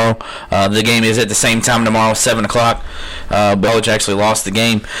Carolina tomorrow. The game is at the same time tomorrow, 7 o'clock. Belichick actually lost the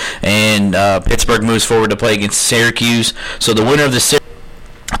game. And Pittsburgh moves forward to play against Syracuse. So the winner of the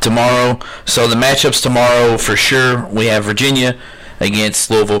tomorrow. So the matchups tomorrow for sure, we have Virginia against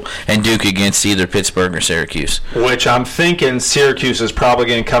Louisville and Duke against either Pittsburgh or Syracuse. Which I'm thinking Syracuse is probably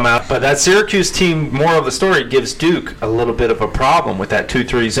going to come out. But that Syracuse team, more of the story, gives Duke a little bit of a problem with that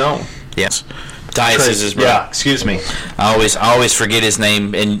 2-3 zone. Yes. Tyus is his brother. Yeah, excuse me. I always forget his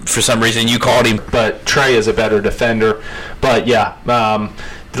name, and for some reason you called him. But Trey is a better defender. But, yeah,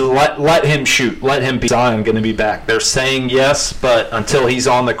 let him shoot. Let him be. Zion going to be back. They're saying yes, but until he's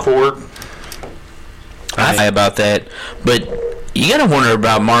on the court. I about that. But you got to wonder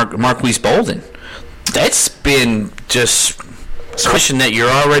about Marquise Bolden. That's been just question that you're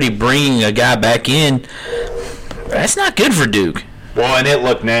already bringing a guy back in. That's not good for Duke. Well, and it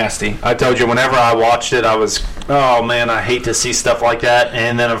looked nasty. I told you, whenever I watched it, I was, oh, man, I hate to see stuff like that.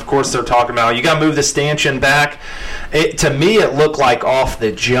 And then, of course, they're talking about, you got to move the stanchion back. To me, it looked like off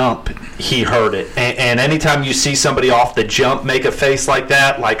the jump he hurt it. And anytime you see somebody off the jump make a face like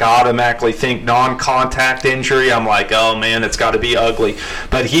that, like I automatically think non-contact injury, I'm like, oh, man, it's got to be ugly.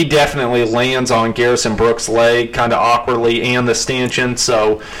 But he definitely lands on Garrison Brooks' leg kind of awkwardly and the stanchion.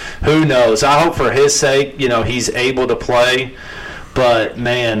 So who knows? I hope for his sake, he's able to play. But,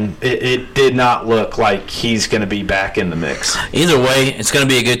 man, it did not look like he's going to be back in the mix. Either way, it's going to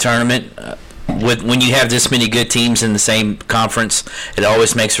be a good tournament. When you have this many good teams in the same conference, it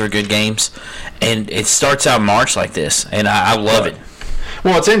always makes for good games. And it starts out March like this, and I love it.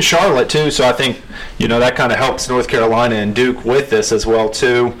 Well, it's in Charlotte, too, so I think, that kind of helps North Carolina and Duke with this as well,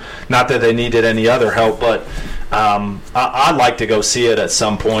 too. Not that they needed any other help, but I'd like to go see it at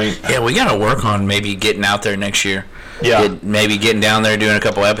some point. Yeah, we got to work on maybe getting out there next year. Yeah. Maybe getting down there, doing a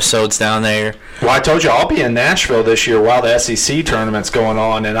couple episodes down there. Well, I told you I'll be in Nashville this year while the SEC tournament's going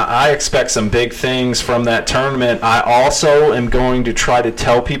on, and I expect some big things from that tournament. I also am going to try to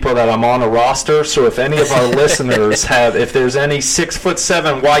tell people that I'm on a roster, so if any of our listeners if there's any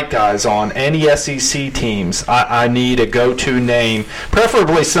 6'7" white guys on any SEC teams, I need a go-to name,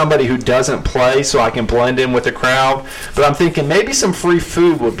 preferably somebody who doesn't play so I can blend in with the crowd. But I'm thinking maybe some free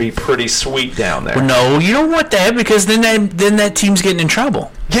food would be pretty sweet down there. Well, no, you don't want that because then that team's getting in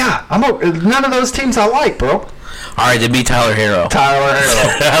trouble. Yeah, none of those teams I like, bro. All right, then be Tyler Herro. Tyler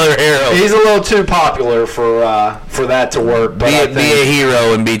Herro. He's a little too popular for that to work. But be a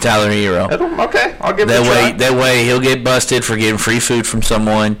hero and be Tyler Herro. Okay, I'll give it a try. That way he'll get busted for getting free food from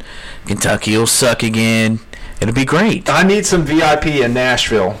someone. Kentucky will suck again. It'll be great. I need some VIP in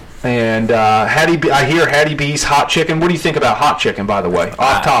Nashville. And I hear Hattie B's hot chicken. What do you think about hot chicken, by the way?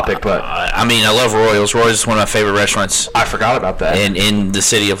 Off topic, but I mean, I love Royals. Royals is one of my favorite restaurants. I forgot about that. In the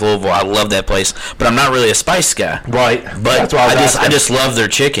city of Louisville, I love that place. But I'm not really a spice guy. Right. But that's why I just love their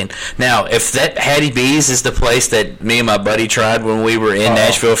chicken. Now, if that Hattie B's is the place that me and my buddy tried when we were in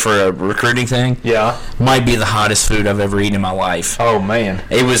Nashville for a recruiting thing, might be the hottest food I've ever eaten in my life. Oh man,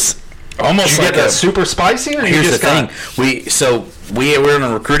 it was almost Did you like get that super spicy. Or here's the thing: we were in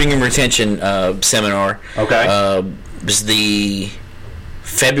a recruiting and retention seminar. Okay. It was the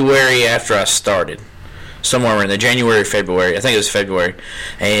February after I started, somewhere in the January, February. I think it was February,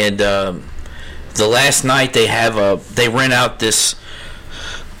 and the last night they rent out this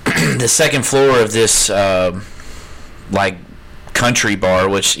the second floor of this like country bar,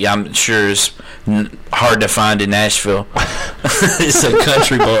 which I'm sure is hard to find in Nashville. It's a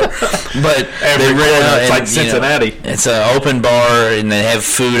country bar, but they rent out. It's like Cincinnati. It's an open bar, and they have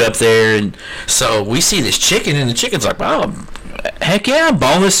food up there, and so we see this chicken, and the chicken's like, "Oh, heck yeah,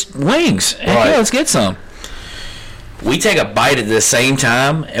 boneless wings! Heck yeah, let's get some." We take a bite at the same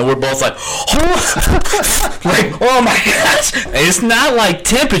time, and we're both like, oh my gosh. And it's not like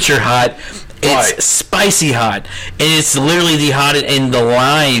temperature hot. It's spicy hot. And it's literally the hottest. And the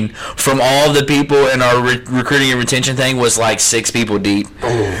line from all the people in our recruiting and retention thing was like 6 people deep.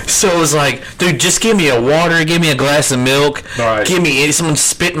 Ooh. So it was like, dude, just give me a water, give me a glass of milk, give me someone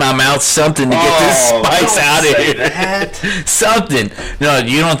spit in my mouth, something to get this spice out of here. Something. No,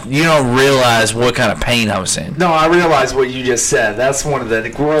 you don't realize what kind of pain I was in. No, I realize what you just said. That's one of the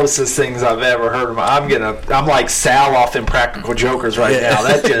grossest things I've ever heard of. I'm like Sal off in Practical Jokers right now.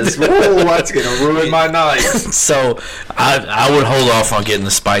 That just that's gonna ruin my night. So I would hold off on getting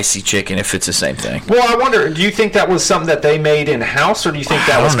the spicy chicken if it's the same thing. Well, I wonder, do you think that was something that they made in house, or do you think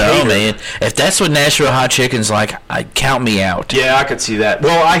that was catered? I don't know, man. If that's what Nashville hot chicken's like, count me out. Yeah, I could see that.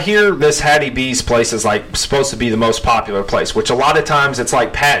 Well, I hear this Hattie B's place is like supposed to be the most popular place, which a lot of times it's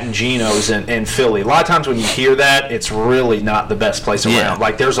like Pat and Gino's in Philly. A lot of times when you hear that, it's really not the best place around. Yeah.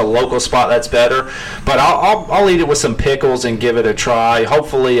 Like there's a local spot that's better, but I'll eat it with some pickles and give it a try.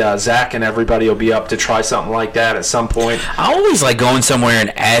 Hopefully Zach and everybody will be up to try something like that at some point. I always like going somewhere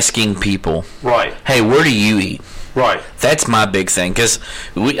and asking people, hey, where do you eat? Right. That's my big thing, because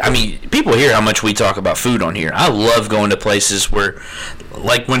people hear how much we talk about food on here. I love going to places where,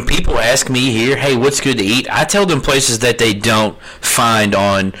 like, when people ask me here, hey, what's good to eat, I tell them places that they don't find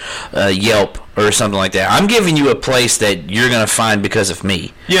on Yelp or something like that. I'm giving you a place that you're going to find because of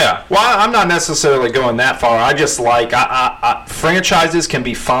me. Yeah. Well, I'm not necessarily going that far. I just like franchises can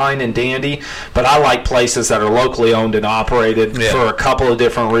be fine and dandy, but I like places that are locally owned and operated for a couple of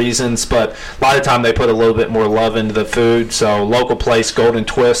different reasons. But a lot of time they put a little bit more love into the food. So local place, Golden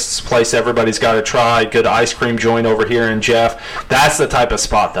Twists, place everybody's got to try. Good ice cream joint over here in Jeff. That's the type of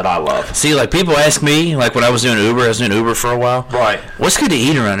spot that I love. See, like people ask me, like when I was doing Uber for a while. Right. What's good to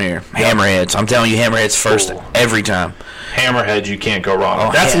eat around here? Hammerheads. I'm telling you, Hammerheads first every time. Hammerhead, you can't go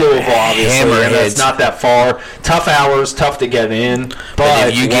wrong. That's Louisville, obviously. Hammerhead, it's not that far. Tough hours, tough to get in. But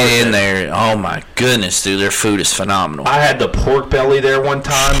if you get in there, oh my goodness, dude, their food is phenomenal. I had the pork belly there one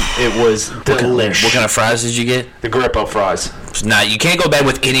time. It was delicious. What kind of fries did you get? The Grippo fries. Nah, you can't go bad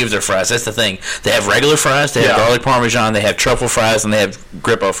with any of their fries. That's the thing. They have regular fries, they have garlic parmesan, they have truffle fries, and they have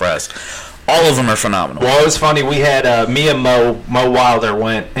Grippo fries. All of them are phenomenal. Well, it was funny. We had me and Mo Wilder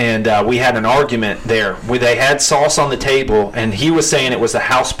went, and we had an argument there. They had sauce on the table, and he was saying it was the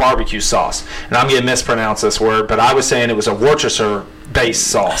house barbecue sauce. And I'm going to mispronounce this word, but I was saying it was a Worcester-based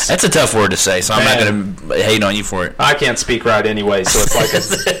sauce. That's a tough word to say, so I'm not going to hate on you for it. I can't speak right anyway, so it's like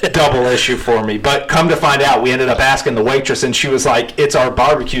a double issue for me. But come to find out, we ended up asking the waitress, and she was like, it's our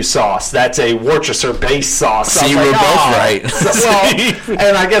barbecue sauce. That's a Worcester-based sauce. So you were both right.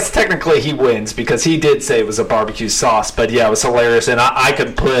 And I guess technically he wins because he did say it was a barbecue sauce. But yeah, it was hilarious, and I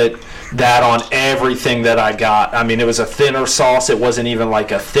could put that on everything that I got. I mean, it was a thinner sauce. It wasn't even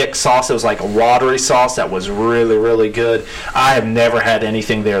like a thick sauce. It was like a watery sauce that was really, really good. I have never had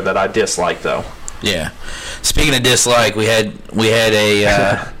anything there that I disliked, though. Yeah. Speaking of dislike, we had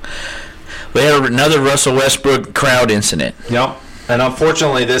another Russell Westbrook crowd incident. Yep. And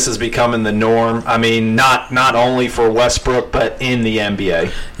unfortunately, this is becoming the norm. I mean, not only for Westbrook, but in the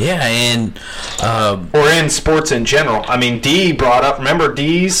NBA. Yeah, and or in sports in general. I mean, D brought up, remember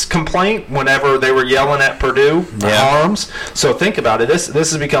D's complaint whenever they were yelling at Purdue, the harms? So think about it. This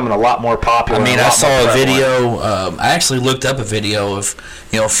is becoming a lot more popular. I mean, I saw a video. I actually looked up a video of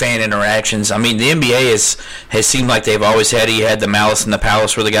fan interactions. I mean, the NBA has seemed like they've always had. He had the Malice in the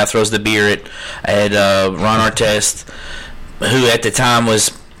Palace where the guy throws the beer at Ron Artest, who at the time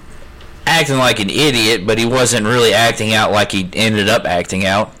was acting like an idiot, but he wasn't really acting out like he ended up acting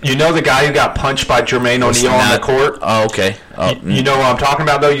out. You know the guy who got punched by Jermaine O'Neal on the court? Oh, okay. Oh, you know what I'm talking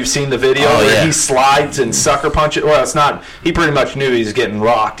about, though? You've seen the video where he slides and sucker punches. Well, it's not. He pretty much knew he was getting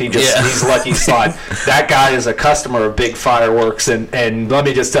rocked. He's lucky slide. That guy is a customer of Big Fireworks, and let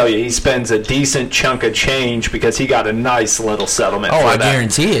me just tell you, he spends a decent chunk of change because he got a nice little settlement. I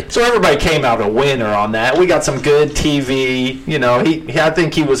guarantee it. So everybody came out a winner on that. We got some good TV. You know, I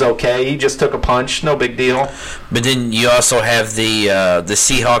think he was okay. He just took a punch. No big deal. But then you also have the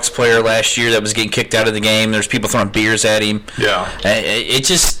Seahawks player last year that was getting kicked out of the game. There's people throwing beers at him. Yeah.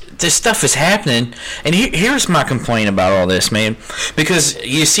 This stuff is happening. And here's my complaint about all this, man. Because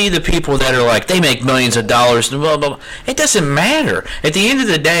you see the people that are like, they make millions of dollars, and blah, blah, blah. It doesn't matter. At the end of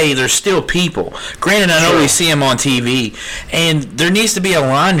the day, there's still people. Granted, I know we see them on TV. And there needs to be a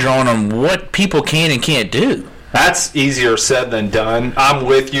line drawn on what people can and can't do. That's easier said than done. I'm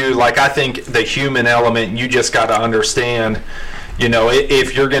with you. Like, I think the human element, you just got to understand, you know,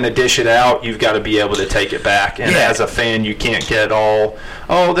 if you're going to dish it out, you've got to be able to take it back. And as a fan, you can't get all,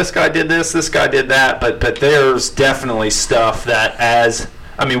 this guy did this guy did that. But there's definitely stuff that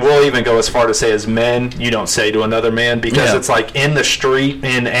we'll even go as far to say as men, you don't say to another man, because it's like in the street,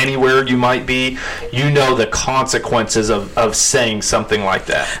 in anywhere you might be, you know the consequences of saying something like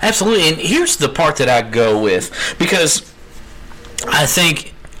that. Absolutely. And here's the part that I go with, because I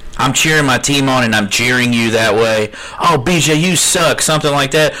think I'm cheering my team on and I'm cheering you that way. Oh, BJ, you suck, something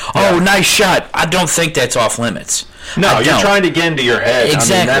like that. Oh, nice shot. I don't think that's off limits. No, you're trying to get into your head.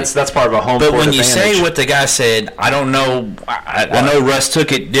 Exactly. I mean, that's part of a home court advantage. But when you say what the guy said, I don't know. I know Russ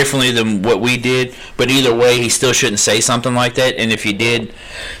took it differently than what we did, but either way, he still shouldn't say something like that. And if you did,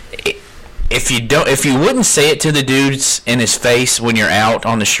 if you wouldn't say it to the dudes in his face when you're out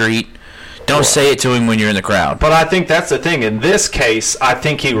on the street, don't say it to him when you're in the crowd. But I think that's the thing. In this case, I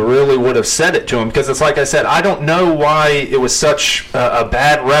think he really would have said it to him, because it's like I said, I don't know why it was such a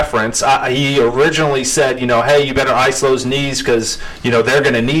bad reference. He originally said, hey, you better ice those knees because, they're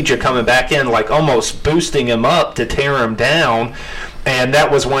going to need you coming back in, like almost boosting him up to tear him down. And that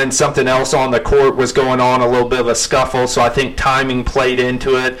was when something else on the court was going on, a little bit of a scuffle. So I think timing played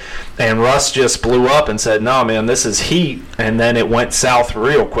into it. And Russ just blew up and said, no, man, this is heat. And then it went south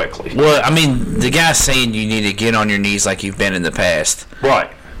real quickly. Well, I mean, the guy's saying you need to get on your knees like you've been in the past.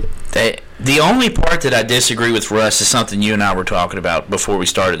 Right. The only part that I disagree with Russ is something you and I were talking about before we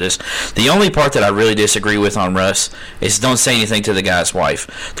started this. The only part that I really disagree with on Russ is don't say anything to the guy's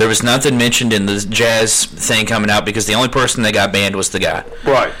wife. There was nothing mentioned in the Jazz thing coming out because the only person that got banned was the guy.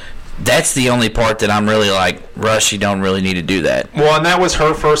 Right. That's the only part that I'm really like, Russ, you don't really need to do that. Well, and that was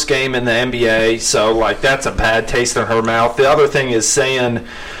her first game in the NBA, so, that's a bad taste in her mouth. The other thing is saying,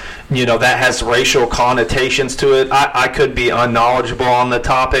 that has racial connotations to it. I could be unknowledgeable on the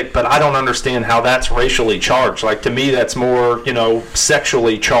topic, but I don't understand how that's racially charged. Like, to me, that's more,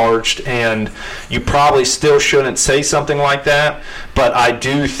 sexually charged, and you probably still shouldn't say something like that. But I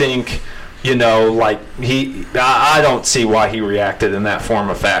do think, I don't see why he reacted in that form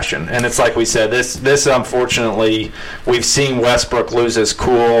of fashion. And it's like we said, this unfortunately, we've seen Westbrook lose his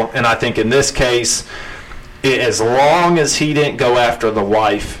cool, and I think in this case, as long as he didn't go after the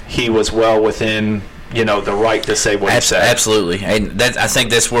wife, he was well within, the right to say what he said. Absolutely, and I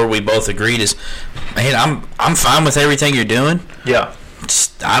think that's where we both agreed is, man, I'm fine with everything you're doing. Yeah,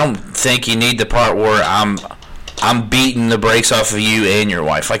 I don't think you need the part where I'm beating the brakes off of you and your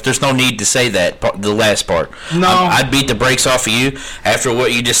wife. Like, there's no need to say that, the last part. No. I'd beat the brakes off of you after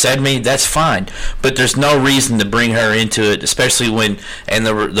what you just said to me. That's fine. But there's no reason to bring her into it, especially when, and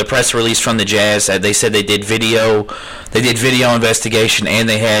the press release from the Jazz, they said they did video investigation, and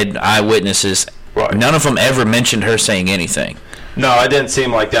they had eyewitnesses. Right. None of them ever mentioned her saying anything. No, it didn't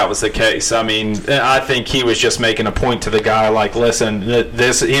seem like that was the case. I mean, I think he was just making a point to the guy, like, listen,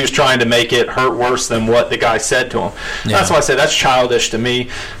 he was trying to make it hurt worse than what the guy said to him. Yeah. That's why I say that's childish to me.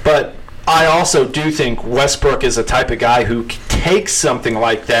 But I also do think Westbrook is a type of guy who takes something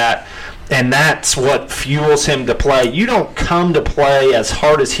like that, and that's what fuels him to play. You don't come to play as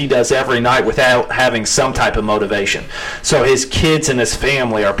hard as he does every night without having some type of motivation. So his kids and his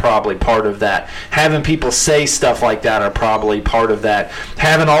family are probably part of that. Having people say stuff like that are probably part of that.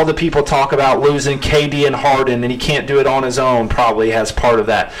 Having all the people talk about losing KD and Harden and he can't do it on his own probably has part of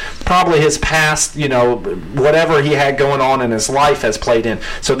that. Probably his past, whatever he had going on in his life has played in.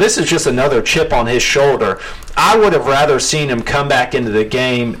 So this is just another chip on his shoulder. I would have rather seen him come back into the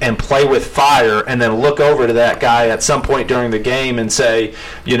game and play with fire and then look over to that guy at some point during the game and say,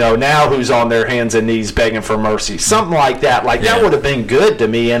 now who's on their hands and knees begging for mercy. Something like that. That would have been good to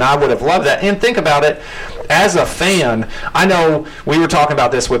me, and I would have loved that. And think about it. as a fan, I know we were talking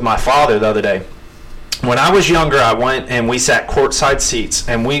about this with my father the other day. When I was younger, I went and we sat courtside seats,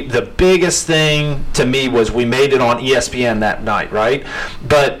 and the biggest thing to me was we made it on ESPN that night, right?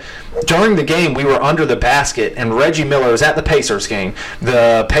 But during the game, we were under the basket, and Reggie Miller was at the Pacers game.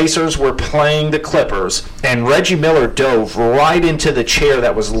 The Pacers were playing the Clippers, and Reggie Miller dove right into the chair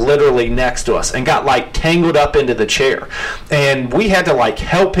that was literally next to us and got, like, tangled up into the chair. And we had to, like,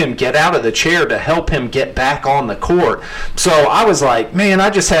 help him get out of the chair to help him get back on the court. So I was like, man, I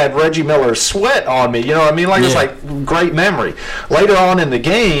just had Reggie Miller's sweat on me. You know what I mean? Like, it's like great memory. Later on in the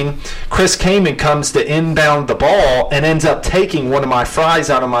game, Chris Kaman comes to inbound the ball and ends up taking one of my fries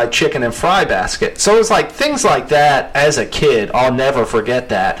out of my chicken and fry basket. So it's like things like that as a kid, I'll never forget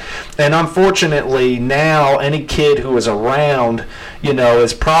that. And unfortunately now any kid who is around, you know,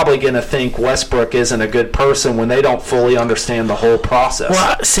 is probably going to think Westbrook isn't a good person when they don't fully understand the whole process.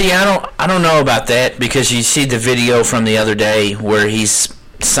 Well, see, I don't know about that, because you see the video from the other day where he's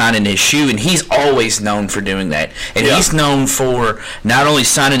signing his shoe, and he's always known for doing that. And he's known for not only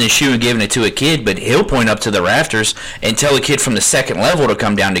signing his shoe and giving it to a kid, but he'll point up to the rafters and tell a kid from the second level to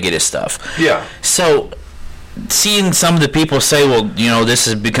come down to get his stuff. Yeah. So seeing some of the people say, well, you know, this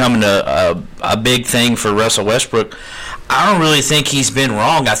is becoming a big thing for Russell Westbrook, I don't really think he's been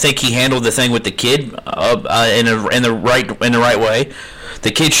wrong. I think he handled the thing with the kid in the right way. The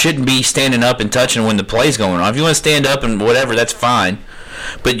kid shouldn't be standing up and touching when the play's going on. If you want to stand up and whatever, that's fine.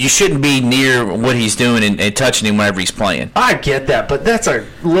 But you shouldn't be near what he's doing and touching him whenever he's playing. I get that, but that's a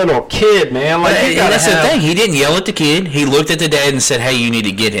little kid, man. Like, that's the thing. He didn't yell at the kid. He looked at the dad and said, hey, you need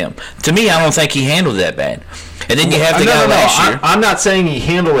to get him. To me, I don't think he handled that bad. And then you have the guy last year. I'm not saying he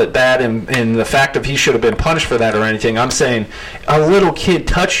handled it bad in the fact of he should have been punished for that or anything. I'm saying a little kid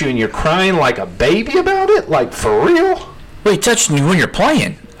touched you and you're crying like a baby about it? Like, for real? Well, he touched you when you're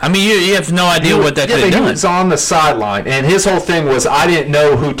playing. I mean, you have no idea what that could have done. He was on the sideline, and his whole thing was, I didn't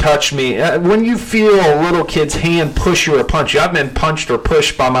know who touched me. When you feel a little kid's hand push you or punch you, I've been punched or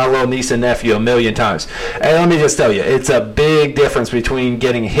pushed by my little niece and nephew a million times. And let me just tell you, it's a big difference between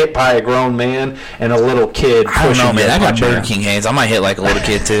getting hit by a grown man and a little kid pushing you. I don't know, man. I got Burger King hands. I might hit like a little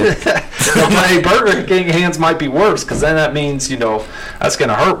kid, too. My Burger King hands might be worse, because then that means, you know, that's going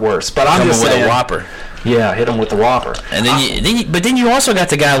to hurt worse. But I'm just saying. With a Whopper. Yeah, hit him with the Whopper. And then you also got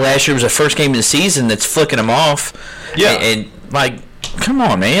the guy last year, was the first game of the season, that's flicking him off. Yeah. And like, come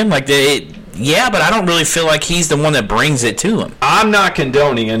on, man. Like, but I don't really feel like he's the one that brings it to him. I'm not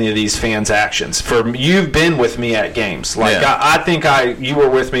condoning any of these fans' actions. You've been with me at games. Like, I think you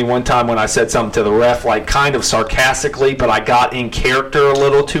were with me one time when I said something to the ref, like kind of sarcastically, but I got in character a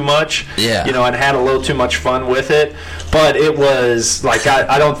little too much. Yeah. You know, and had a little too much fun with it. But it was like,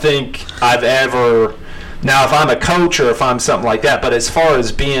 I don't think I've ever. Now, if I'm a coach or if I'm something like that, but as far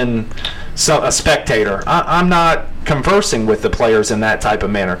as being a spectator, I'm not conversing with the players in that type of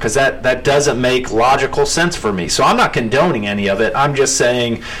manner, because that doesn't make logical sense for me. So I'm not condoning any of it. I'm just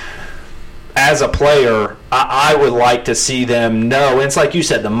saying, as a player, I would like to see them know. And it's like you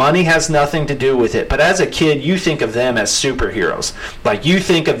said, the money has nothing to do with it. But as a kid, you think of them as superheroes. Like, you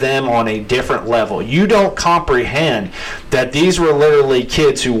think of them on a different level. You don't comprehend that these were literally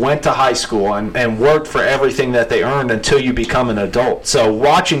kids who went to high school and worked for everything that they earned until you become an adult. So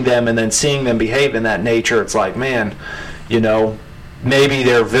watching them and then seeing them behave in that nature, it's like, man, you know, maybe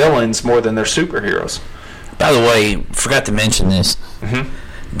they're villains more than they're superheroes. By the way, forgot to mention this. Mm-hmm.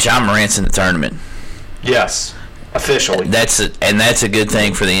 John Morant's in the tournament. Yes, officially. That's a good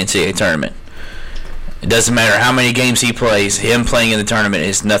thing for the NCAA tournament. It doesn't matter how many games he plays. Him playing in the tournament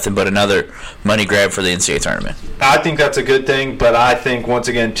is nothing but another money grab for the NCAA tournament. I think that's a good thing, but I think, once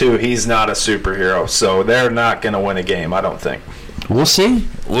again, too, he's not a superhero, so they're not going to win a game, I don't think. We'll see.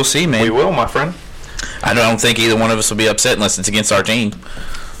 We'll see, man. We will, my friend. I don't think either one of us will be upset unless it's against our team.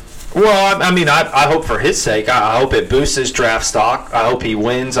 Well, I mean, I hope for his sake. I hope it boosts his draft stock. I hope he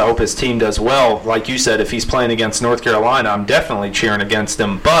wins. I hope his team does well. Like you said, if he's playing against North Carolina, I'm definitely cheering against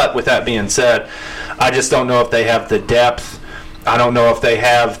him. But with that being said, I just don't know if they have the depth. I don't know if they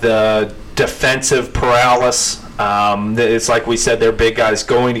have the defensive paralysis. It's like we said, their big guys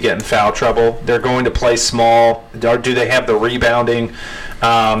going to get in foul trouble. They're going to play small. Do they have the rebounding?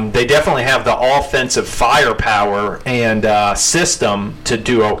 They definitely have the offensive firepower and system to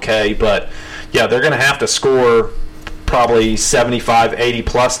do okay, but yeah, they're going to have to score probably 75, 80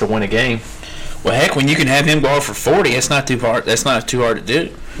 plus to win a game. Well, heck, when you can have him go for 40, that's not too hard. That's not too hard to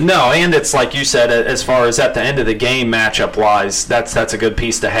do. No, and it's like you said, as far as at the end of the game matchup wise, that's a good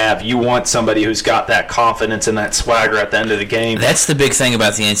piece to have. You want somebody who's got that confidence and that swagger at the end of the game. That's the big thing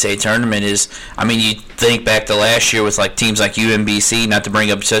about the NCAA tournament is, I mean, you think back to last year with like teams like UMBC, not to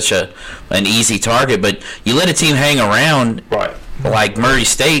bring up such an easy target, but you let a team hang around. Right. Like Murray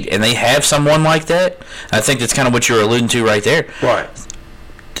State, and they have someone like that. I think that's kind of what you were alluding to right there. Right.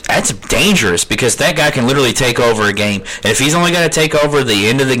 That's dangerous because that guy can literally take over a game. And if he's only got to take over the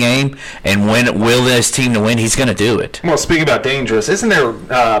end of the game and will his team to win, he's going to do it. Well, speaking about dangerous, isn't there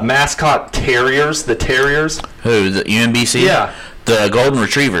mascot terriers, the Terriers? Who, the UMBC? Yeah. The Golden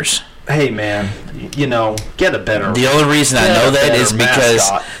Retrievers. Hey, man, get a better. The only reason I know that is because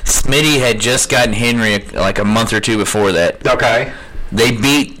Smitty had just gotten Henry like a month or two before that. Okay. They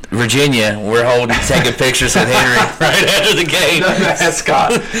beat Virginia. We're taking pictures with Henry right after the game. The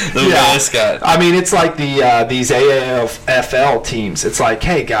mascot. The mascot. I mean, it's like these AFL teams. It's like,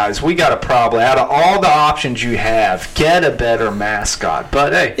 hey, guys, we got a problem. Out of all the options you have, get a better mascot.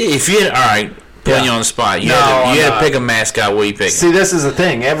 But, hey. If you had, all right. Putting you on the spot. You had to pick a mascot. What are you picking? See, this is the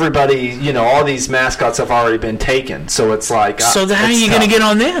thing. Everybody, all these mascots have already been taken. So it's like... So how are you going to get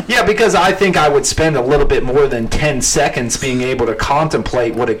on them? Yeah, because I think I would spend a little bit more than 10 seconds being able to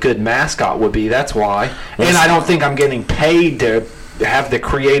contemplate what a good mascot would be. That's why. And I don't think I'm getting paid to have the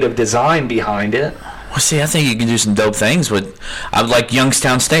creative design behind it. Well, see, I think you can do some dope things with... I like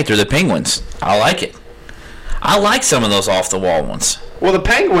Youngstown State. They're the Penguins. I like it. I like some of those off-the-wall ones. Well, the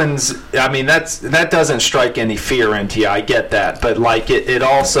Penguins, I mean, that doesn't strike any fear into you. I get that. But, like, it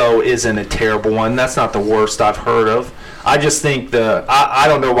also isn't a terrible one. That's not the worst I've heard of. I just think I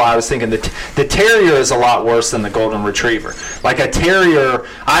don't know why I was thinking the Terrier is a lot worse than the Golden Retriever. Like a Terrier,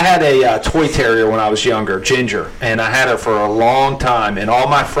 I had a toy Terrier when I was younger, Ginger, and I had her for a long time. And all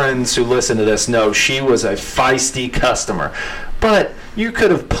my friends who listen to this know she was a feisty customer. But you could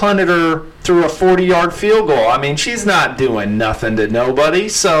have punted her through a 40-yard field goal. I mean, she's not doing nothing to nobody.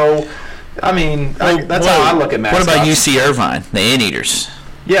 So, I mean, that's how I look at mascots. What about UC Irvine, the Anteaters?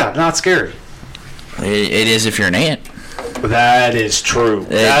 Yeah, not scary. It is if you're an ant. That is true.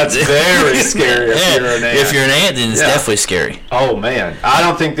 That's very scary if you're an ant. If you're an ant, then it's definitely scary. Oh, man. I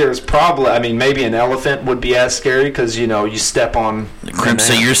don't think there's probably... I mean, maybe an elephant would be as scary because, you step on...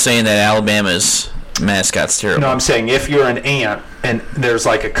 So you're saying that Alabama's mascot's terrible? No, I'm saying if you're an ant and there's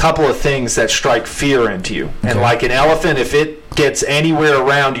like a couple of things that strike fear into you. Okay. And like an elephant, if it gets anywhere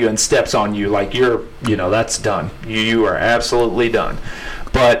around you and steps on you, like you're, that's done. You are absolutely done.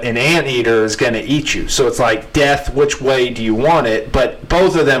 But an anteater is going to eat you. So it's like death, which way do you want it? But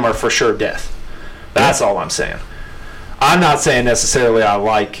both of them are for sure death. That's all I'm saying. I'm not saying necessarily I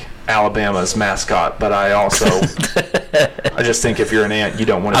like Alabama's mascot, but I also I just think if you're an ant, you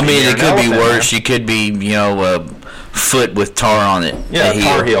don't want to be I mean, it could be worse. Man. You could be, a foot with tar on it. Yeah,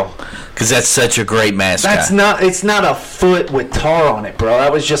 Tar Heel. Because that's such a great mascot. It's not a foot with tar on it, bro.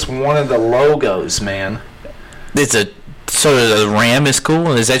 That was just one of the logos, man. So the ram is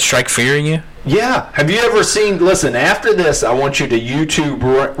cool? Does that strike fear in you? Yeah. Have you ever seen... Listen, after this, I want you to YouTube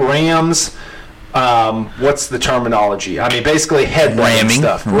Rams... what's the terminology? I mean, basically headbutting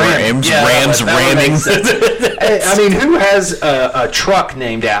stuff. Rams ramming. Hey, I mean, who has a truck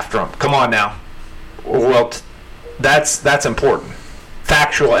named after him? Come on now. Well, that's important.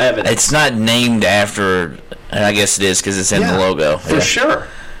 Factual evidence. It's not named after... I guess it is because it's in the logo. For sure.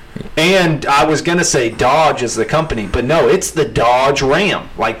 And I was going to say Dodge is the company, but no, it's the Dodge Ram.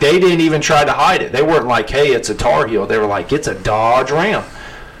 Like, they didn't even try to hide it. They weren't like, hey, it's a Tar Heel. They were like, it's a Dodge Ram.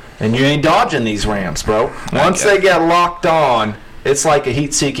 And you ain't dodging these Rams, bro. Once they get locked on, it's like a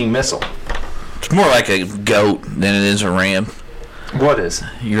heat-seeking missile. It's more like a goat than it is a ram. What is?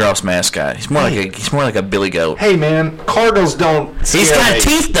 Your house mascot. He's more like a billy goat. Hey, man, Cardinals don't scare He's got me.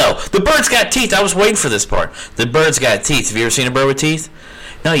 teeth, though. The bird's got teeth. I was waiting for this part. The bird's got teeth. Have you ever seen a bird with teeth?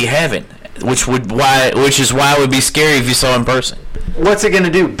 No, you haven't. Which is why it would be scary if you saw it in person. What's it going to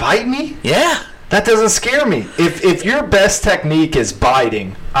do? Bite me? Yeah. That doesn't scare me. If your best technique is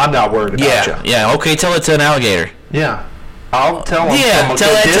biting, I'm not worried about you. Yeah, okay, tell it to an alligator. Yeah. I'll tell him from a tell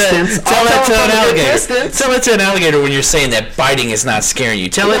good it distance. Tell it to an alligator. Tell it to an alligator when you're saying that biting is not scaring you.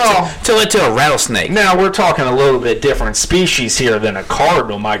 Tell it to a rattlesnake. Now we're talking a little bit different species here than a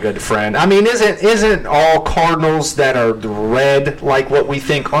cardinal, my good friend. I mean, isn't all cardinals that are red like what we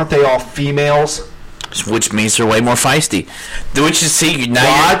think? Aren't they all females? Which means they're way more feisty. Which is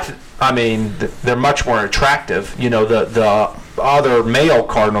I mean, they're much more attractive. The other male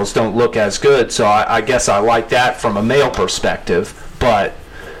cardinals don't look as good, so I guess I like that from a male perspective. But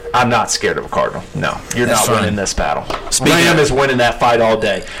I'm not scared of a Cardinal. No, you're That's not fine. winning this battle. Speaking Ram of- is winning that fight all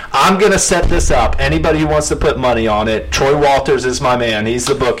day. I'm going to set this up. Anybody who wants to put money on it, Troy Walters is my man. He's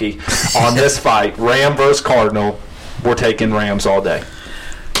the bookie on this fight. Ram versus Cardinal. We're taking Rams all day.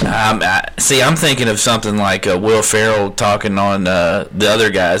 I'm thinking of something like Will Ferrell talking on the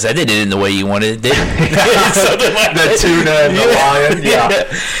other guys. I did it in the way you wanted it, didn't Something like The that. tuna and the lion,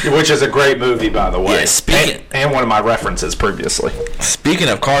 yeah. Which is a great movie, by the way. Yeah, speaking- and one of my references previously. Speaking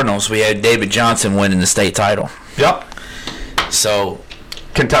of Cardinals, we had David Johnson winning the state title. Yep. So,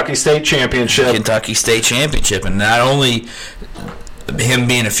 Kentucky State Championship. Kentucky State Championship, and not only him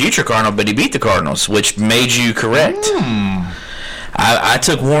being a future Cardinal, but he beat the Cardinals, which made you correct. I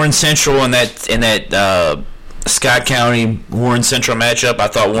took Warren Central in that Scott County Warren Central matchup. I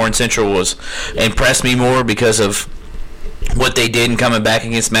thought Warren Central was impressed me more because of what they did in coming back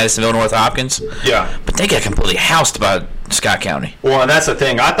against Madisonville North Hopkins. Yeah. But they got completely housed by Scott County. Well, and that's the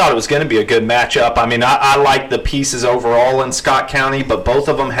thing. I thought it was going to be a good matchup. I mean, I like the pieces overall in Scott County, but both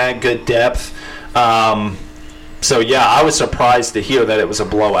of them had good depth. So, yeah, I was surprised to hear that it was a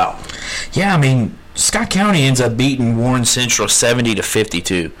blowout. Yeah, I mean, Scott County ends up beating Warren Central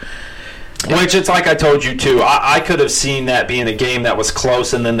 70-52. Which, it's like I told you, too. I could have seen that being a game that was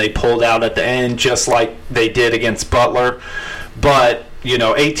close, and then they pulled out at the end, just like they did against Butler. But,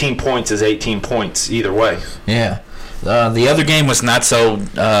 18 points is 18 points either way. Yeah. The other game was not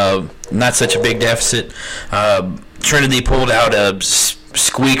such a big deficit. Trinity pulled out a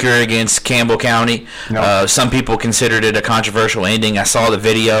squeaker against Campbell County. No. Some people considered it a controversial ending. I saw the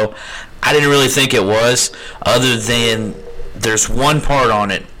video. I didn't really think it was, other than there's one part on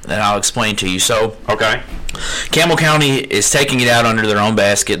it that I'll explain to you. So, Okay. Campbell County is taking it out under their own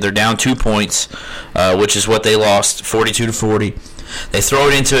basket. They're down 2 points, which is what they lost, 42-40. They throw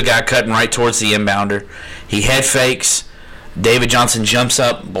it into a guy cutting right towards the inbounder. He head fakes. David Johnson jumps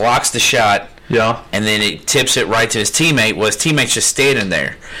up, blocks the shot, Yeah. and then it tips it right to his teammate. Well, his teammate's just standing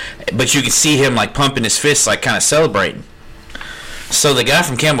there. But you can see him, pumping his fists, kind of celebrating. So the guy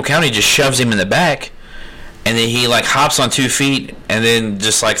from Campbell County just shoves him in the back, and then he, hops on 2 feet and then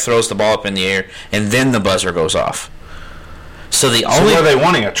just, throws the ball up in the air, and then the buzzer goes off. So the So only... were they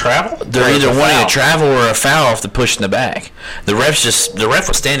wanting a travel? They're Or either a wanting foul? a travel or a foul off the push in the back. The ref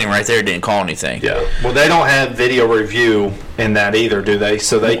was standing right there, didn't call anything. Yeah. Well, they don't have video review in that either, do they?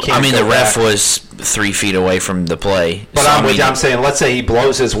 So they can't. I mean, go the ref back. was 3 feet away from the play. But So, I'm saying, let's say he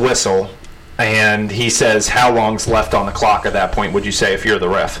blows his whistle, and he says, "How long's left on the clock?" At that point, would you say if you're the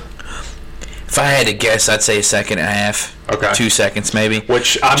ref? if I had to guess, I'd say a second and a half. Okay. 2 seconds maybe.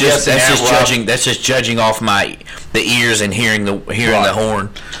 Which I'm guessing that's at just Rupp- judging. That's just judging off the ears and hearing the Right.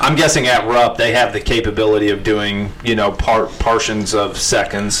 horn. I'm guessing at Rupp they have the capability of doing portions of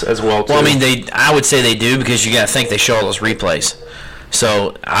seconds as well. Too. Well, I mean, I would say they do, because you got to think they show all those replays.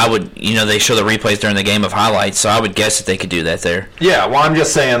 So I would, they show the replays during the game of highlights. So I would guess that they could do that there. Yeah, well, I'm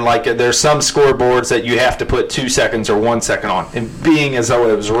just saying, there's some scoreboards that you have to put 2 seconds or 1 second on. And being as though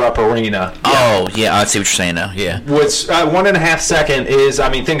it was Rupp Arena. Oh, yeah, I see what you're saying now. Yeah. Which 1.5 second is,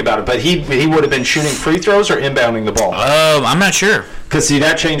 think about it, but he would have been shooting free throws or inbounding the ball. I'm not sure. Because, see,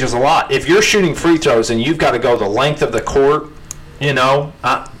 that changes a lot. If you're shooting free throws and you've got to go the length of the court,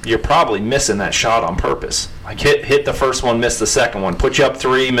 you're probably missing that shot on purpose. Hit the first one, miss the second one. Put you up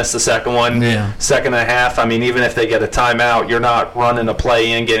 3, miss the second one. Yeah. Second and a half. I mean, even if they get a timeout, you're not running a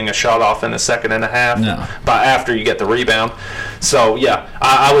play in, getting a shot off in a second and a half. No. But after you get the rebound. So, yeah,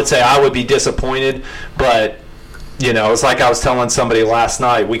 I would say I would be disappointed. But, it's like I was telling somebody last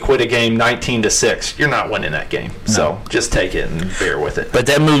night, we quit a game 19-6. You're not winning that game. No. So just take it and bear with it. But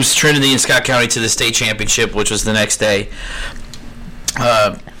that moves Trinity and Scott County to the state championship, which was the next day.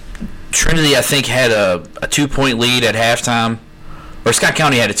 Trinity, I think, had a 2-point lead at halftime. Or Scott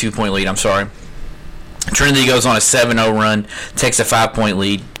County had a 2-point lead, I'm sorry. Trinity goes on a 7-0 run, takes a 5-point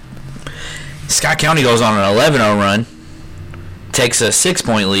lead. Scott County goes on an 11-0 run, takes a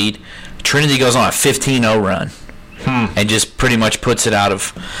 6-point lead. Trinity goes on a 15-0 run. And just pretty much puts it out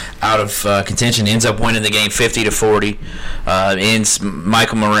of contention. Ends up winning the game 50-40. Ends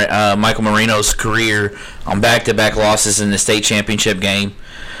Michael Marino's career on back-to-back losses in the state championship game,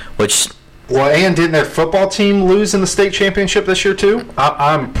 which. Well, and didn't their football team lose in the state championship this year too?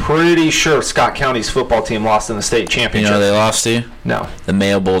 I'm pretty sure Scott County's football team lost in the state championship. They lost to? No. The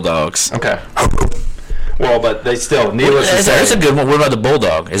Mayo Bulldogs. Okay. Well, but they still. Needless to say, That's a good one. What about the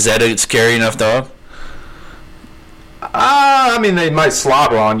Bulldog? Is that a scary enough dog? I mean, they might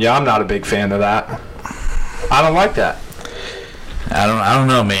slobber on you. I'm not a big fan of that. I don't like that. I don't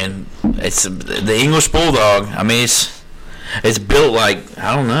know, man. It's the English Bulldog. I mean, it's built like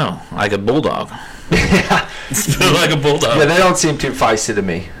a bulldog. Yeah. It's built like a bulldog. Yeah, they don't seem too feisty to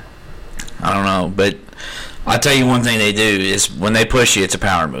me. I don't know. But I'll tell you one thing they do is when they push you, it's a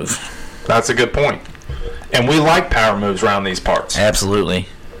power move. That's a good point. And we like power moves around these parts. Absolutely.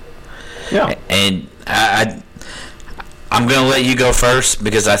 Yeah. And I'm going to let you go first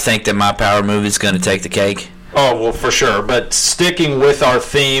because I think that my power move is going to take the cake. Oh, well, for sure. But sticking with our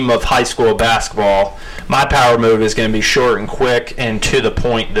theme of high school basketball, my power move is going to be short and quick and to the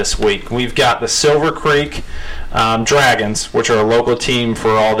point this week. We've got the Silver Creek Dragons, which are a local team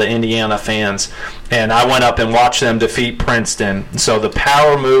for all the Indiana fans. And I went up and watched them defeat Princeton. So the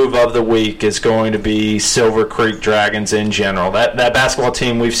power move of the week is going to be Silver Creek Dragons in general. That basketball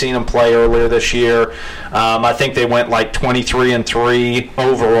team, we've seen them play earlier this year. I think they went like 23-3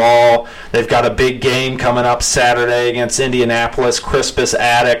 overall. They've got a big game coming up Saturday against Indianapolis, Crispus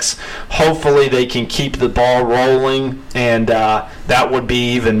Attucks. Hopefully they can keep the ball rolling, and that would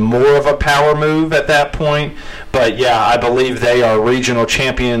be even more of a power move at that point. But, yeah, I believe they are regional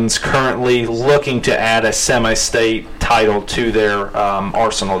champions currently looking to add a semi-state title to their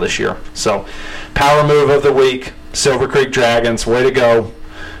arsenal this year. So, power move of the week, Silver Creek Dragons, way to go.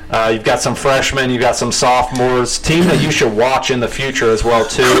 You've got some freshmen, you've got some sophomores. Team that you should watch in the future as well,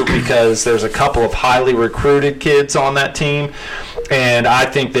 too, because there's a couple of highly recruited kids on that team. And I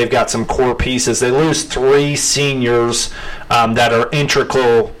think they've got some core pieces. They lose 3 seniors that are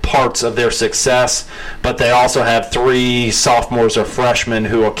integral parts of their success, but they also have 3 sophomores or freshmen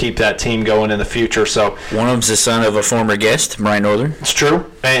who will keep that team going in the future. So one of them's the son of a former guest, Brian Northern. It's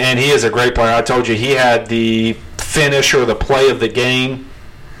true, and he is a great player. I told you he had the finish or the play of the game.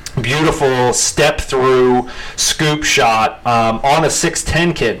 Beautiful step-through scoop shot on a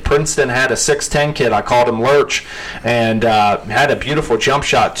 6'10 kid. Princeton had a 6'10 kid. I called him Lurch, and had a beautiful jump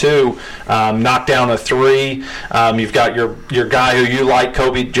shot, too. Knocked down a 3. You've got your guy who you like,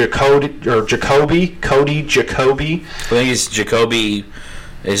 Cody Jacoby. I think it's Jacoby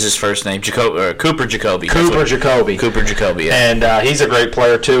is his first name. Cooper Jacoby. Cooper Jacoby, yeah. And he's a great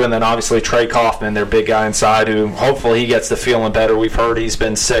player, too. And then, obviously, Trey Kaufman, their big guy inside, who hopefully he gets to feeling better. We've heard he's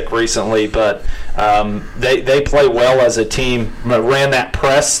been sick recently, but they play well as a team. Ran that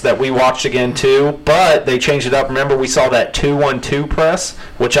press that we watched again, too, but they changed it up. Remember, we saw that 2-1-2 press,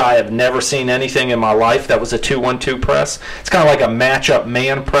 which I have never seen anything in my life. That was a 2-1-2 press. It's kind of like a matchup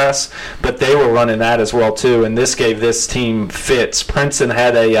man press, but they were running that as well, too, and this gave this team fits. Princeton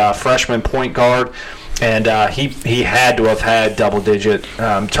had a freshman point guard, and he had to have had double-digit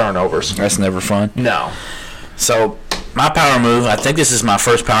turnovers. That's never fun. No. So, my power move, I think this is my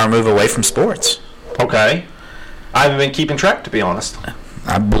first power move away from sports. Okay. I haven't been keeping track, to be honest.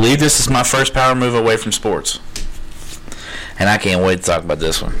 I believe this is my first power move away from sports. And I can't wait to talk about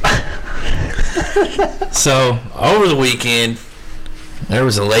this one. So, over the weekend, there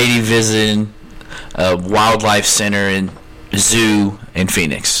was a lady visiting a wildlife center and zoo in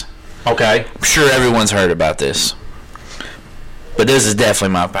Phoenix. Okay. I'm sure everyone's heard about this. But this is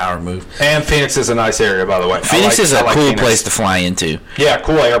definitely my power move. And Phoenix is a nice area, by the way. Phoenix is a cool place to fly into. Yeah,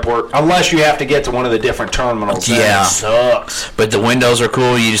 cool airport. Unless you have to get to one of the different terminals. Yeah. It sucks. But the windows are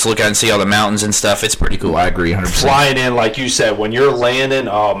cool. You just look out and see all the mountains and stuff. It's pretty cool. I agree 100%. Flying in, like you said, when you're landing,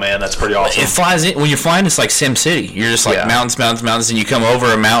 oh, man, that's pretty awesome. It flies in. When you're flying, it's like Sim City. You're just like mountains, and you come over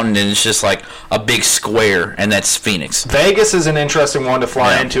a mountain, and it's just like a big square, and that's Phoenix. Vegas is an interesting one to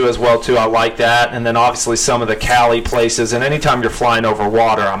fly into as well, too. I like that. And then, obviously, some of the Cali places. And anytime you're flying over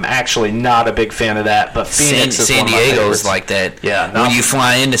water, I'm actually not a big fan of that. But Phoenix is San one of my Diego favorites. is like that. Yeah. When you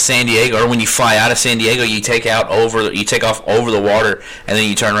fly into San Diego, or when you fly out of San Diego, you take off over the water, and then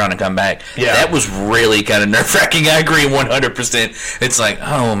you turn around and come back. Yeah. That was really kind of nerve-wracking. I agree 100%. It's like,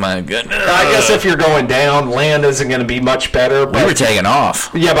 oh, my goodness. I guess if you're going down, land isn't going to be much better. But we were taking off.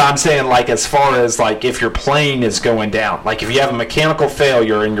 Yeah, but I'm saying, like, as far as, like, if your plane is going down, like, if you have a mechanical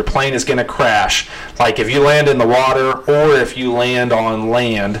failure and your plane is going to crash, like, if you land in the water or if you land on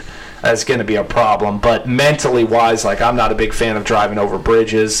land, that's going to be a problem. But mentally wise, like, I'm not a big fan of driving over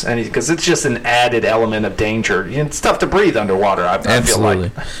bridges because it's just an added element of danger. It's tough to breathe underwater, I feel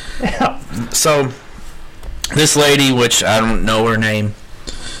like. Yeah. So, this lady, which I don't know her name,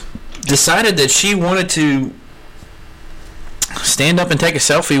 decided that she wanted to stand up and take a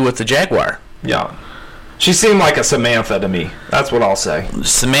selfie with the Jaguar. Yeah. She seemed like a Samantha to me. That's what I'll say.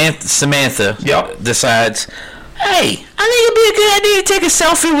 Samantha decides, hey, I think it'd be a good idea to take a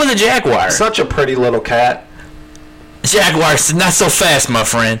selfie with a Jaguar. Such a pretty little cat. Jaguar's not so fast, my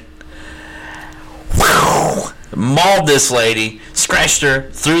friend. Whew. Mauled this lady, scratched her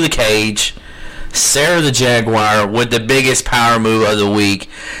through the cage. Sarah the Jaguar with the biggest power move of the week,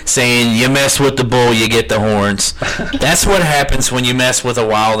 saying, you mess with the bull, you get the horns. That's what happens when you mess with a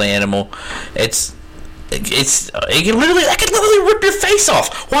wild animal. It can literally rip your face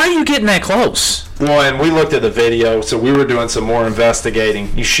off. Why are you getting that close? Well, and we looked at the video, so we were doing some more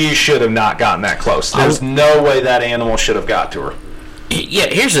investigating. She should have not gotten that close. There's no way that animal should have got to her. Yeah,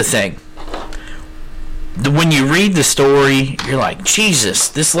 here's the thing. When you read the story, you're like, Jesus,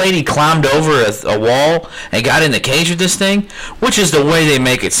 this lady climbed over a wall and got in the cage with this thing, which is the way they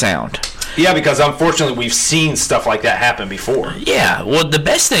make it sound. Yeah, because unfortunately we've seen stuff like that happen before. Yeah, well, the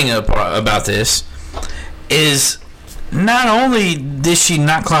best thing about this is not only did she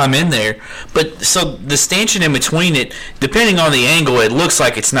not climb in there, but so the stanchion in between it, depending on the angle, it looks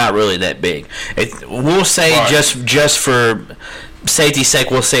like it's not really that big. We'll say right. just for safety's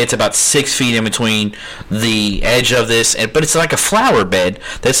sake, we'll say it's about 6 feet in between the edge of this, but it's like a flower bed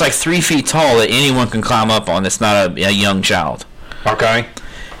that's like 3 feet tall that anyone can climb up on. That's not a young child. Okay.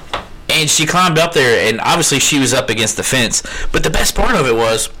 And she climbed up there, and obviously she was up against the fence. But the best part of it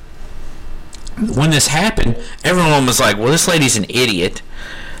was, when this happened, everyone was like, well, this lady's an idiot.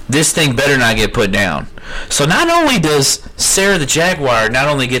 This thing better not get put down. So not only does Sarah the Jaguar not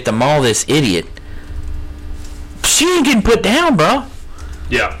only get to maul this idiot, she ain't getting put down, bro.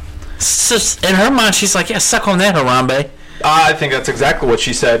 Yeah. So in her mind, she's like, yeah, suck on that, Harambe. I think that's exactly what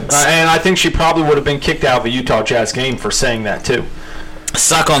she said. And I think she probably would have been kicked out of the Utah Jazz game for saying that, too.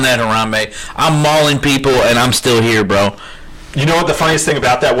 Suck on that, Harambe. I'm mauling people, and I'm still here, bro. You know what the funniest thing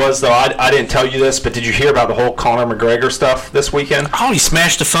about that was, though? I didn't tell you this, but did you hear about the whole Conor McGregor stuff this weekend? Oh, he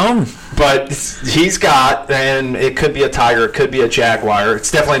smashed the phone. But he's got, and it could be a tiger, it could be a jaguar.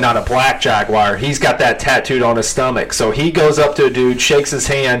 It's definitely not a black jaguar. He's got that tattooed on his stomach. So he goes up to a dude, shakes his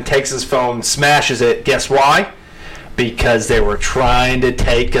hand, takes his phone, smashes it. Guess why? Because they were trying to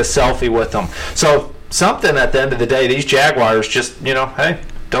take a selfie with him. So something at the end of the day, these jaguars just, hey,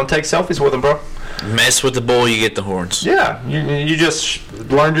 don't take selfies with them, bro. Mess with the bull, you get the horns. Yeah, you just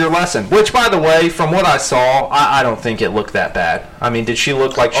learned your lesson. Which, by the way, from what I saw, I don't think it looked that bad. I mean, did she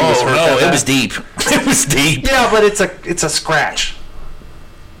look like she was hurt? Oh no, it was deep. It was deep. Yeah, but it's a scratch.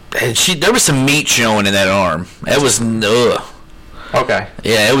 And there was some meat showing in that arm. It was Okay.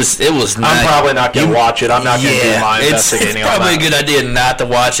 Yeah, it was. Not, I'm probably not gonna watch it. I'm not gonna do my investigating on that. It's probably a good idea not to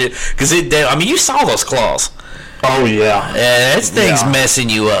watch it because you saw those claws. Oh, yeah. Yeah, that thing's messing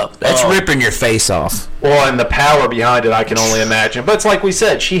you up. That's ripping your face off. Well, and the power behind it, I can only imagine. But it's like we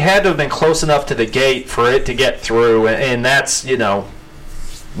said, she had to have been close enough to the gate for it to get through, and that's,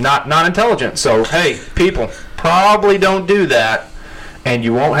 not intelligent. So, hey, people, probably don't do that, and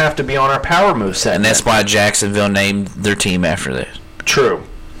you won't have to be on our Power Move segment. And that's why Jacksonville named their team after this. True.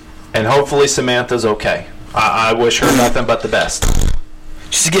 And hopefully Samantha's okay. I wish her nothing but the best.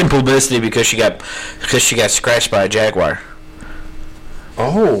 She's getting publicity because she got scratched by a jaguar.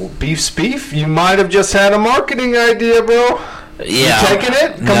 Oh, beef! You might have just had a marketing idea, bro. Yeah, you taking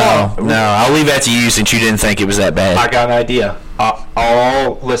it? Come on. No, I'll leave that to you since you didn't think it was that bad. I got an idea.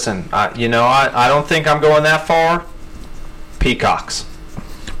 Listen. I don't think I'm going that far. Peacocks.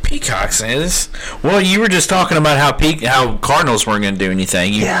 Peacocks is? Well, you were just talking about how Cardinals weren't going to do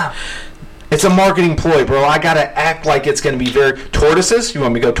anything. Yeah. It's a marketing ploy, bro. I gotta act like it's gonna be very tortoises. You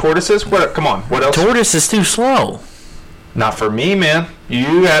want me to go tortoises? Come on. What else? Tortoise is too slow. Not for me, man.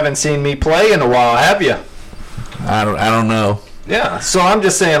 You haven't seen me play in a while, have you? I don't know. Yeah. So I'm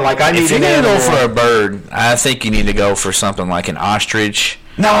just saying, like, I need. If you're gonna go for a bird, I think you need to go for something like an ostrich.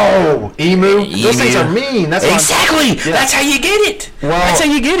 No, emu. Those things are mean. That's exactly. Yeah. That's how you get it. Well, that's how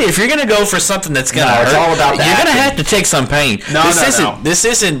you get it. If you're gonna go for something that's gonna hurt, it's all about you're gonna have to take some pain. This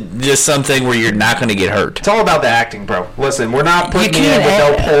isn't just something where you're not gonna get hurt. It's all about the acting, bro. Listen, we're not putting you in with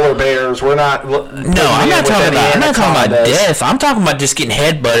no polar bears. We're not. No, I'm not talking about death. I'm talking about just getting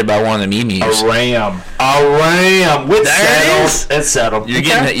headbutted by one of them emus. A ram. It's settled. You're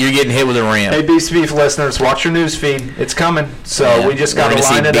getting hit with a ram. Hey, Beast Beef listeners, watch your news feed. It's coming. So we just got to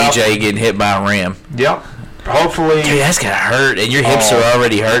line it up. BJ getting hit by a ram. Yep. Hopefully. Dude, that's gonna hurt, and your hips are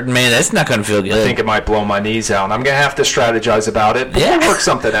already hurting, man. That's not gonna feel good. I think it might blow my knees out. I'm gonna have to strategize about it. We'll work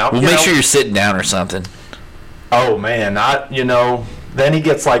something out. We'll make sure you're sitting down or something. Oh man, then he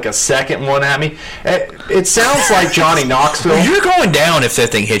gets like a second one at me. It sounds like Johnny Knoxville. Well, you're going down if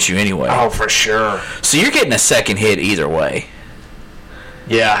that thing hits you anyway. Oh, for sure. So you're getting a second hit either way.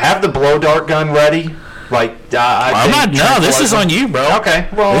 Yeah, have the blow dart gun ready. This is on you, bro. Okay,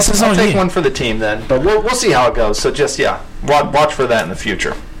 well, I'll take one for the team then. But we'll see how it goes. So just, watch for that in the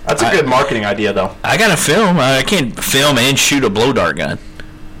future. That's a good marketing idea, though. I got to film. I can't film and shoot a blow dart gun.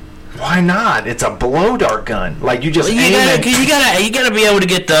 Why not? It's a blow dart gun. Like, you just aim it. You gotta be able to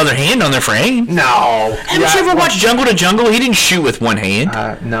get the other hand on there for aim. No. Haven't you ever watched Jungle to Jungle? He didn't shoot with one hand.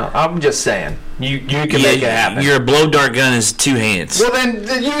 No, I'm just saying. You can make it happen. Your blow dart gun is two hands. Well,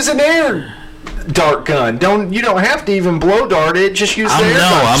 then use an air dart gun. You don't have to even blow dart it. Just use the air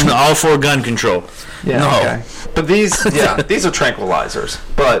gun. I'm all for gun control. Yeah, no. Okay. But these are tranquilizers.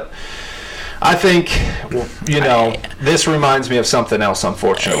 But I think, this reminds me of something else,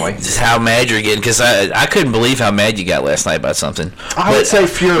 unfortunately. Just how mad you're getting, because I couldn't believe how mad you got last night about something. I would say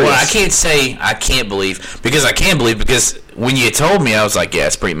furious. Well, I can't say I can't believe, because when you told me, I was like, yeah,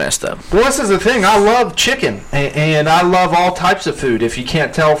 it's pretty messed up. Well, this is the thing. I love chicken, and I love all types of food, if you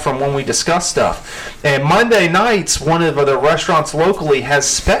can't tell from when we discuss stuff. And Monday nights, one of the restaurants locally has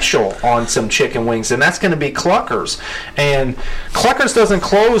special on some chicken wings, and that's going to be Cluckers. And Cluckers doesn't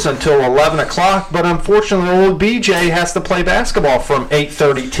close until 11 o'clock, but unfortunately, old BJ has to play basketball from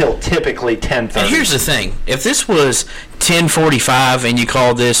 8:30 till typically 10:30. And here's the thing. If this was 10:45 and you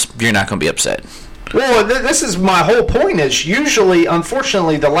called this, you're not going to be upset. Well, this is my whole point. Is usually,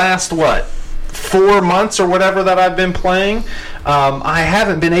 unfortunately, the last 4 months or whatever that I've been playing, I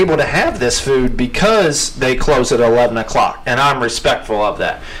haven't been able to have this food because they close at 11 o'clock, and I'm respectful of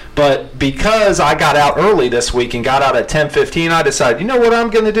that. But because I got out early this week and got out at 10:15, I decided, you know what I'm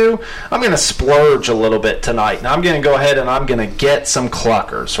going to do? I'm going to splurge a little bit tonight. And I'm going to go ahead and I'm going to get some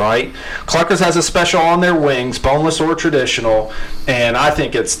Cluckers, right? Cluckers has a special on their wings, boneless or traditional, and I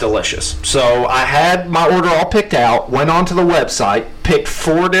think it's delicious. So I had my order all picked out, went onto the website, picked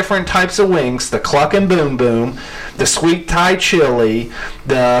 4 different types of wings, the Cluck and Boom Boom, the sweet Thai chili,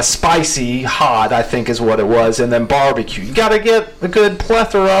 the spicy hot, I think is what it was, and then barbecue. You got to get a good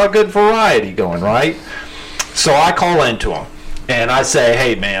plethora, a good variety going, right? So I call into them, and I say,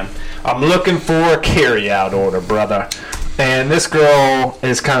 hey, man, I'm looking for a carry-out order, brother. And this girl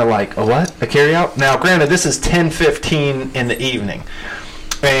is kind of like, a what? A carry-out? Now, granted, this is 10:15 in the evening.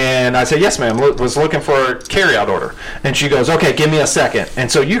 And I said, yes, ma'am, was looking for a carry-out order. And she goes, okay, give me a second.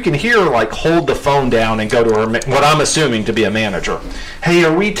 And so you can hear her, hold the phone down and go to her, what I'm assuming to be a manager. Hey,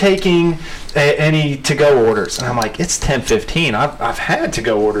 are we taking any to-go orders? And I'm like, it's 10:15. I've had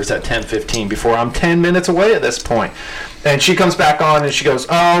to-go orders at 10:15 before. I'm 10 minutes away at this point. And she comes back on and she goes,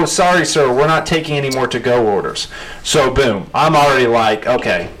 oh, sorry, sir, we're not taking any more to-go orders. So, boom, I'm already like,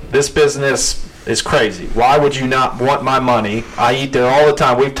 okay, this business is crazy. Why would you not want my money? I eat there all the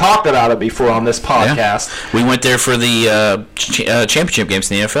time. We've talked about it before on this podcast. Yeah. We went there for the championship games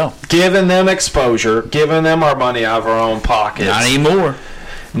in the NFL. Giving them exposure, giving them our money out of our own pockets. Not anymore.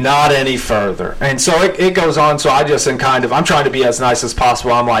 Not any further. And so it goes on. So I just am I'm trying to be as nice as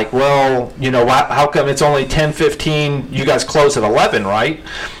possible. I'm like, well, how come it's only 10:15? You guys close at 11, right?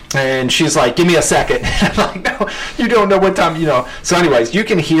 And she's like, give me a second. I'm like, no, you don't know what time, So anyways, you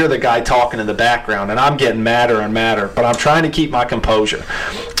can hear the guy talking in the background, and I'm getting madder and madder, but I'm trying to keep my composure.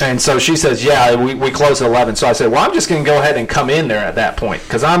 And so she says, yeah, we close at 11. So I said, well, I'm just going to go ahead and come in there at that point,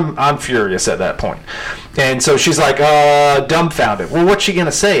 because I'm furious at that point. And so she's like, dumbfounded. Well, what's she going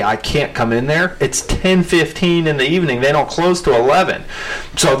to say? I can't come in there? It's 10:15 in the evening. They don't close till 11.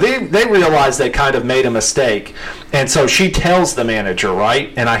 So they realize they kind of made a mistake. And so she tells the manager,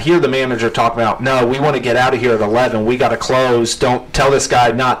 right? And I hear the manager talk about, no, we want to get out of here at 11. We got to close. Don't tell this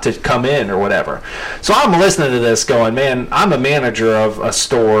guy not to come in or whatever. So I'm listening to this going, man, I'm a manager of a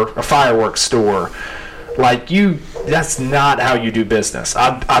store, a fireworks store. That's not how you do business.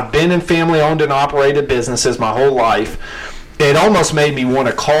 I've been in family-owned and operated businesses my whole life. It almost made me want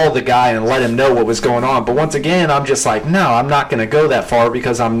to call the guy and let him know what was going on. But once again, I'm just like, no, I'm not going to go that far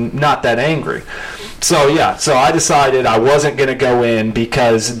because I'm not that angry. So I decided I wasn't going to go in,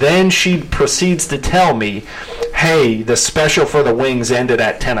 because then she proceeds to tell me, hey, the special for the wings ended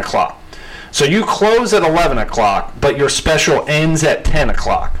at 10 o'clock. So you close at 11 o'clock, but your special ends at 10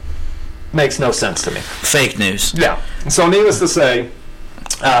 o'clock. Makes no sense to me. Fake news. Yeah. So needless to say,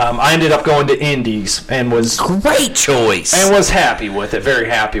 I ended up going to Indies and was... Great choice. And was happy with it, very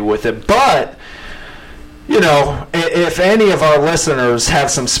happy with it. But, if any of our listeners have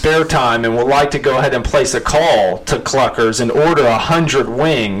some spare time and would like to go ahead and place a call to Cluckers and order 100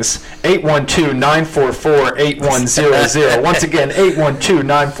 wings, 812-944-8100. Once again,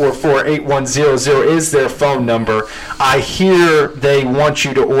 812-944-8100 is their phone number. I hear they want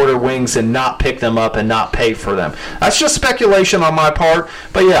you to order wings and not pick them up and not pay for them. That's just speculation on my part.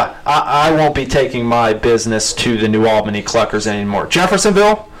 But yeah, I won't be taking my business to the New Albany Cluckers anymore.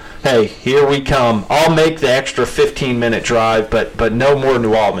 Jeffersonville? Hey, here we come. I'll make the extra 15-minute drive, but no more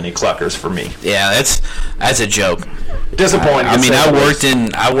New Albany Cluckers for me. Yeah, that's a joke. Disappointing.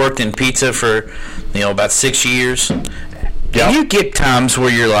 I worked in pizza for about 6 years. Yep. And you get times where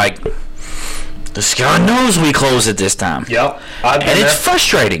you're like, this guy knows we close at this time. Yep. And it's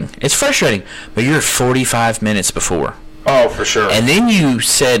frustrating. It's frustrating. But you're 45 minutes before. Oh, for sure. And then you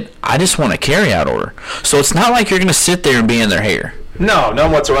said, I just want a carry-out order. So it's not like you're going to sit there and be in their hair. No,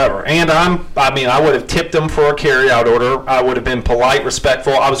 none whatsoever. And I would have tipped them for a carry-out order. I would have been polite,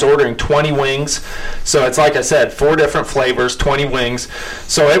 respectful. I was ordering 20 wings. So it's like I said, 4 different flavors, 20 wings.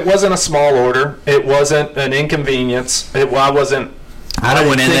 So it wasn't a small order. It wasn't an inconvenience. I would have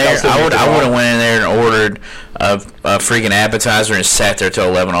went in there and ordered a freaking appetizer and sat there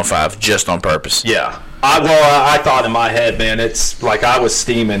till 11:05 just on purpose. Yeah. I thought in my head, man, it's like I was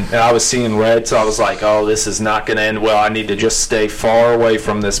steaming and I was seeing red, so I was like, oh, this is not going to end well. I need to just stay far away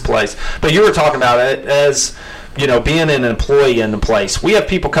from this place. But you were talking about it as, being an employee in the place. We have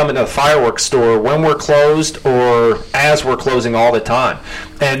people come into the fireworks store when we're closed or as we're closing all the time.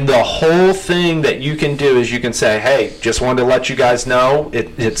 And the whole thing that you can do is you can say, hey, just wanted to let you guys know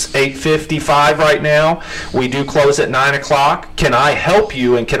it's 8:55 right now. We do close at 9 o'clock. Can I help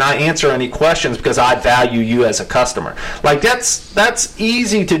you and can I answer any questions because I value you as a customer? Like that's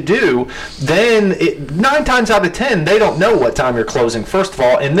easy to do. Then 9 times out of 10, they don't know what time you're closing, first of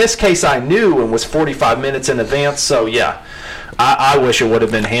all. In this case, I knew and was 45 minutes in advance. So, yeah. I wish it would have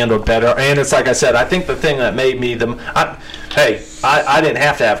been handled better. And it's like I said, I think the thing that made me I didn't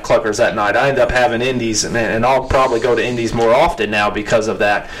have to have Cluckers that night. I ended up having Indies, and I'll probably go to Indies more often now because of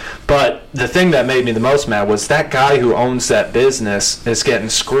that. But the thing that made me the most mad was that guy who owns that business is getting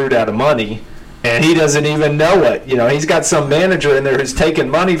screwed out of money, and he doesn't even know it. He's got some manager in there who's taking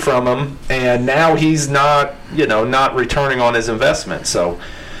money from him, and now he's not returning on his investment. So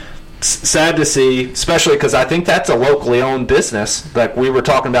sad to see, especially because I think that's a locally owned business like we were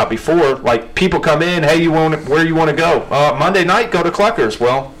talking about before. Like, people come in, hey, where you want to go? Monday night, go to Cluckers.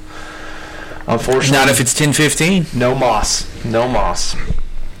 Well, unfortunately, not if it's 10:15. No moss.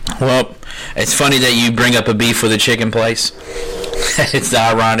 Well, it's funny that you bring up a beef with a chicken place. It's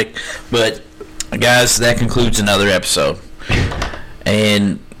ironic, but guys, that concludes another episode.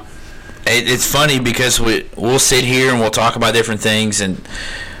 And it's funny because we'll sit here and we'll talk about different things and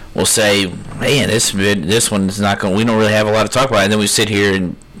we'll say, man, this one's not going. We don't really have a lot to talk about, and then we sit here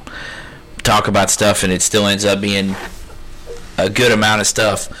and talk about stuff, and it still ends up being a good amount of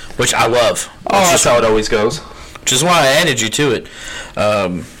stuff, which I love. That's how it always goes. Which is why I added you to it.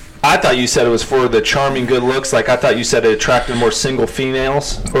 I thought you said it was for the charming good looks. Like, I thought you said it attracted more single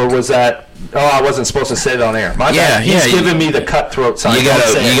females, or was that? Oh, I wasn't supposed to say it on air. My bad. He's giving me the cutthroat sign.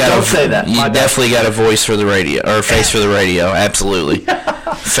 Don't say that. You definitely got a voice for the radio, or a face for the radio. Absolutely.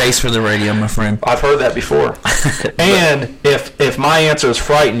 Face for the radio, my friend. I've heard that before. And if my answers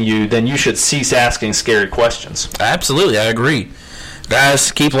frighten you, then you should cease asking scary questions. Absolutely, I agree.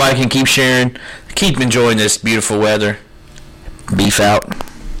 Guys, keep liking, keep sharing, keep enjoying this beautiful weather. Beef out.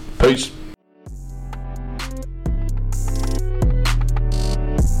 Peace.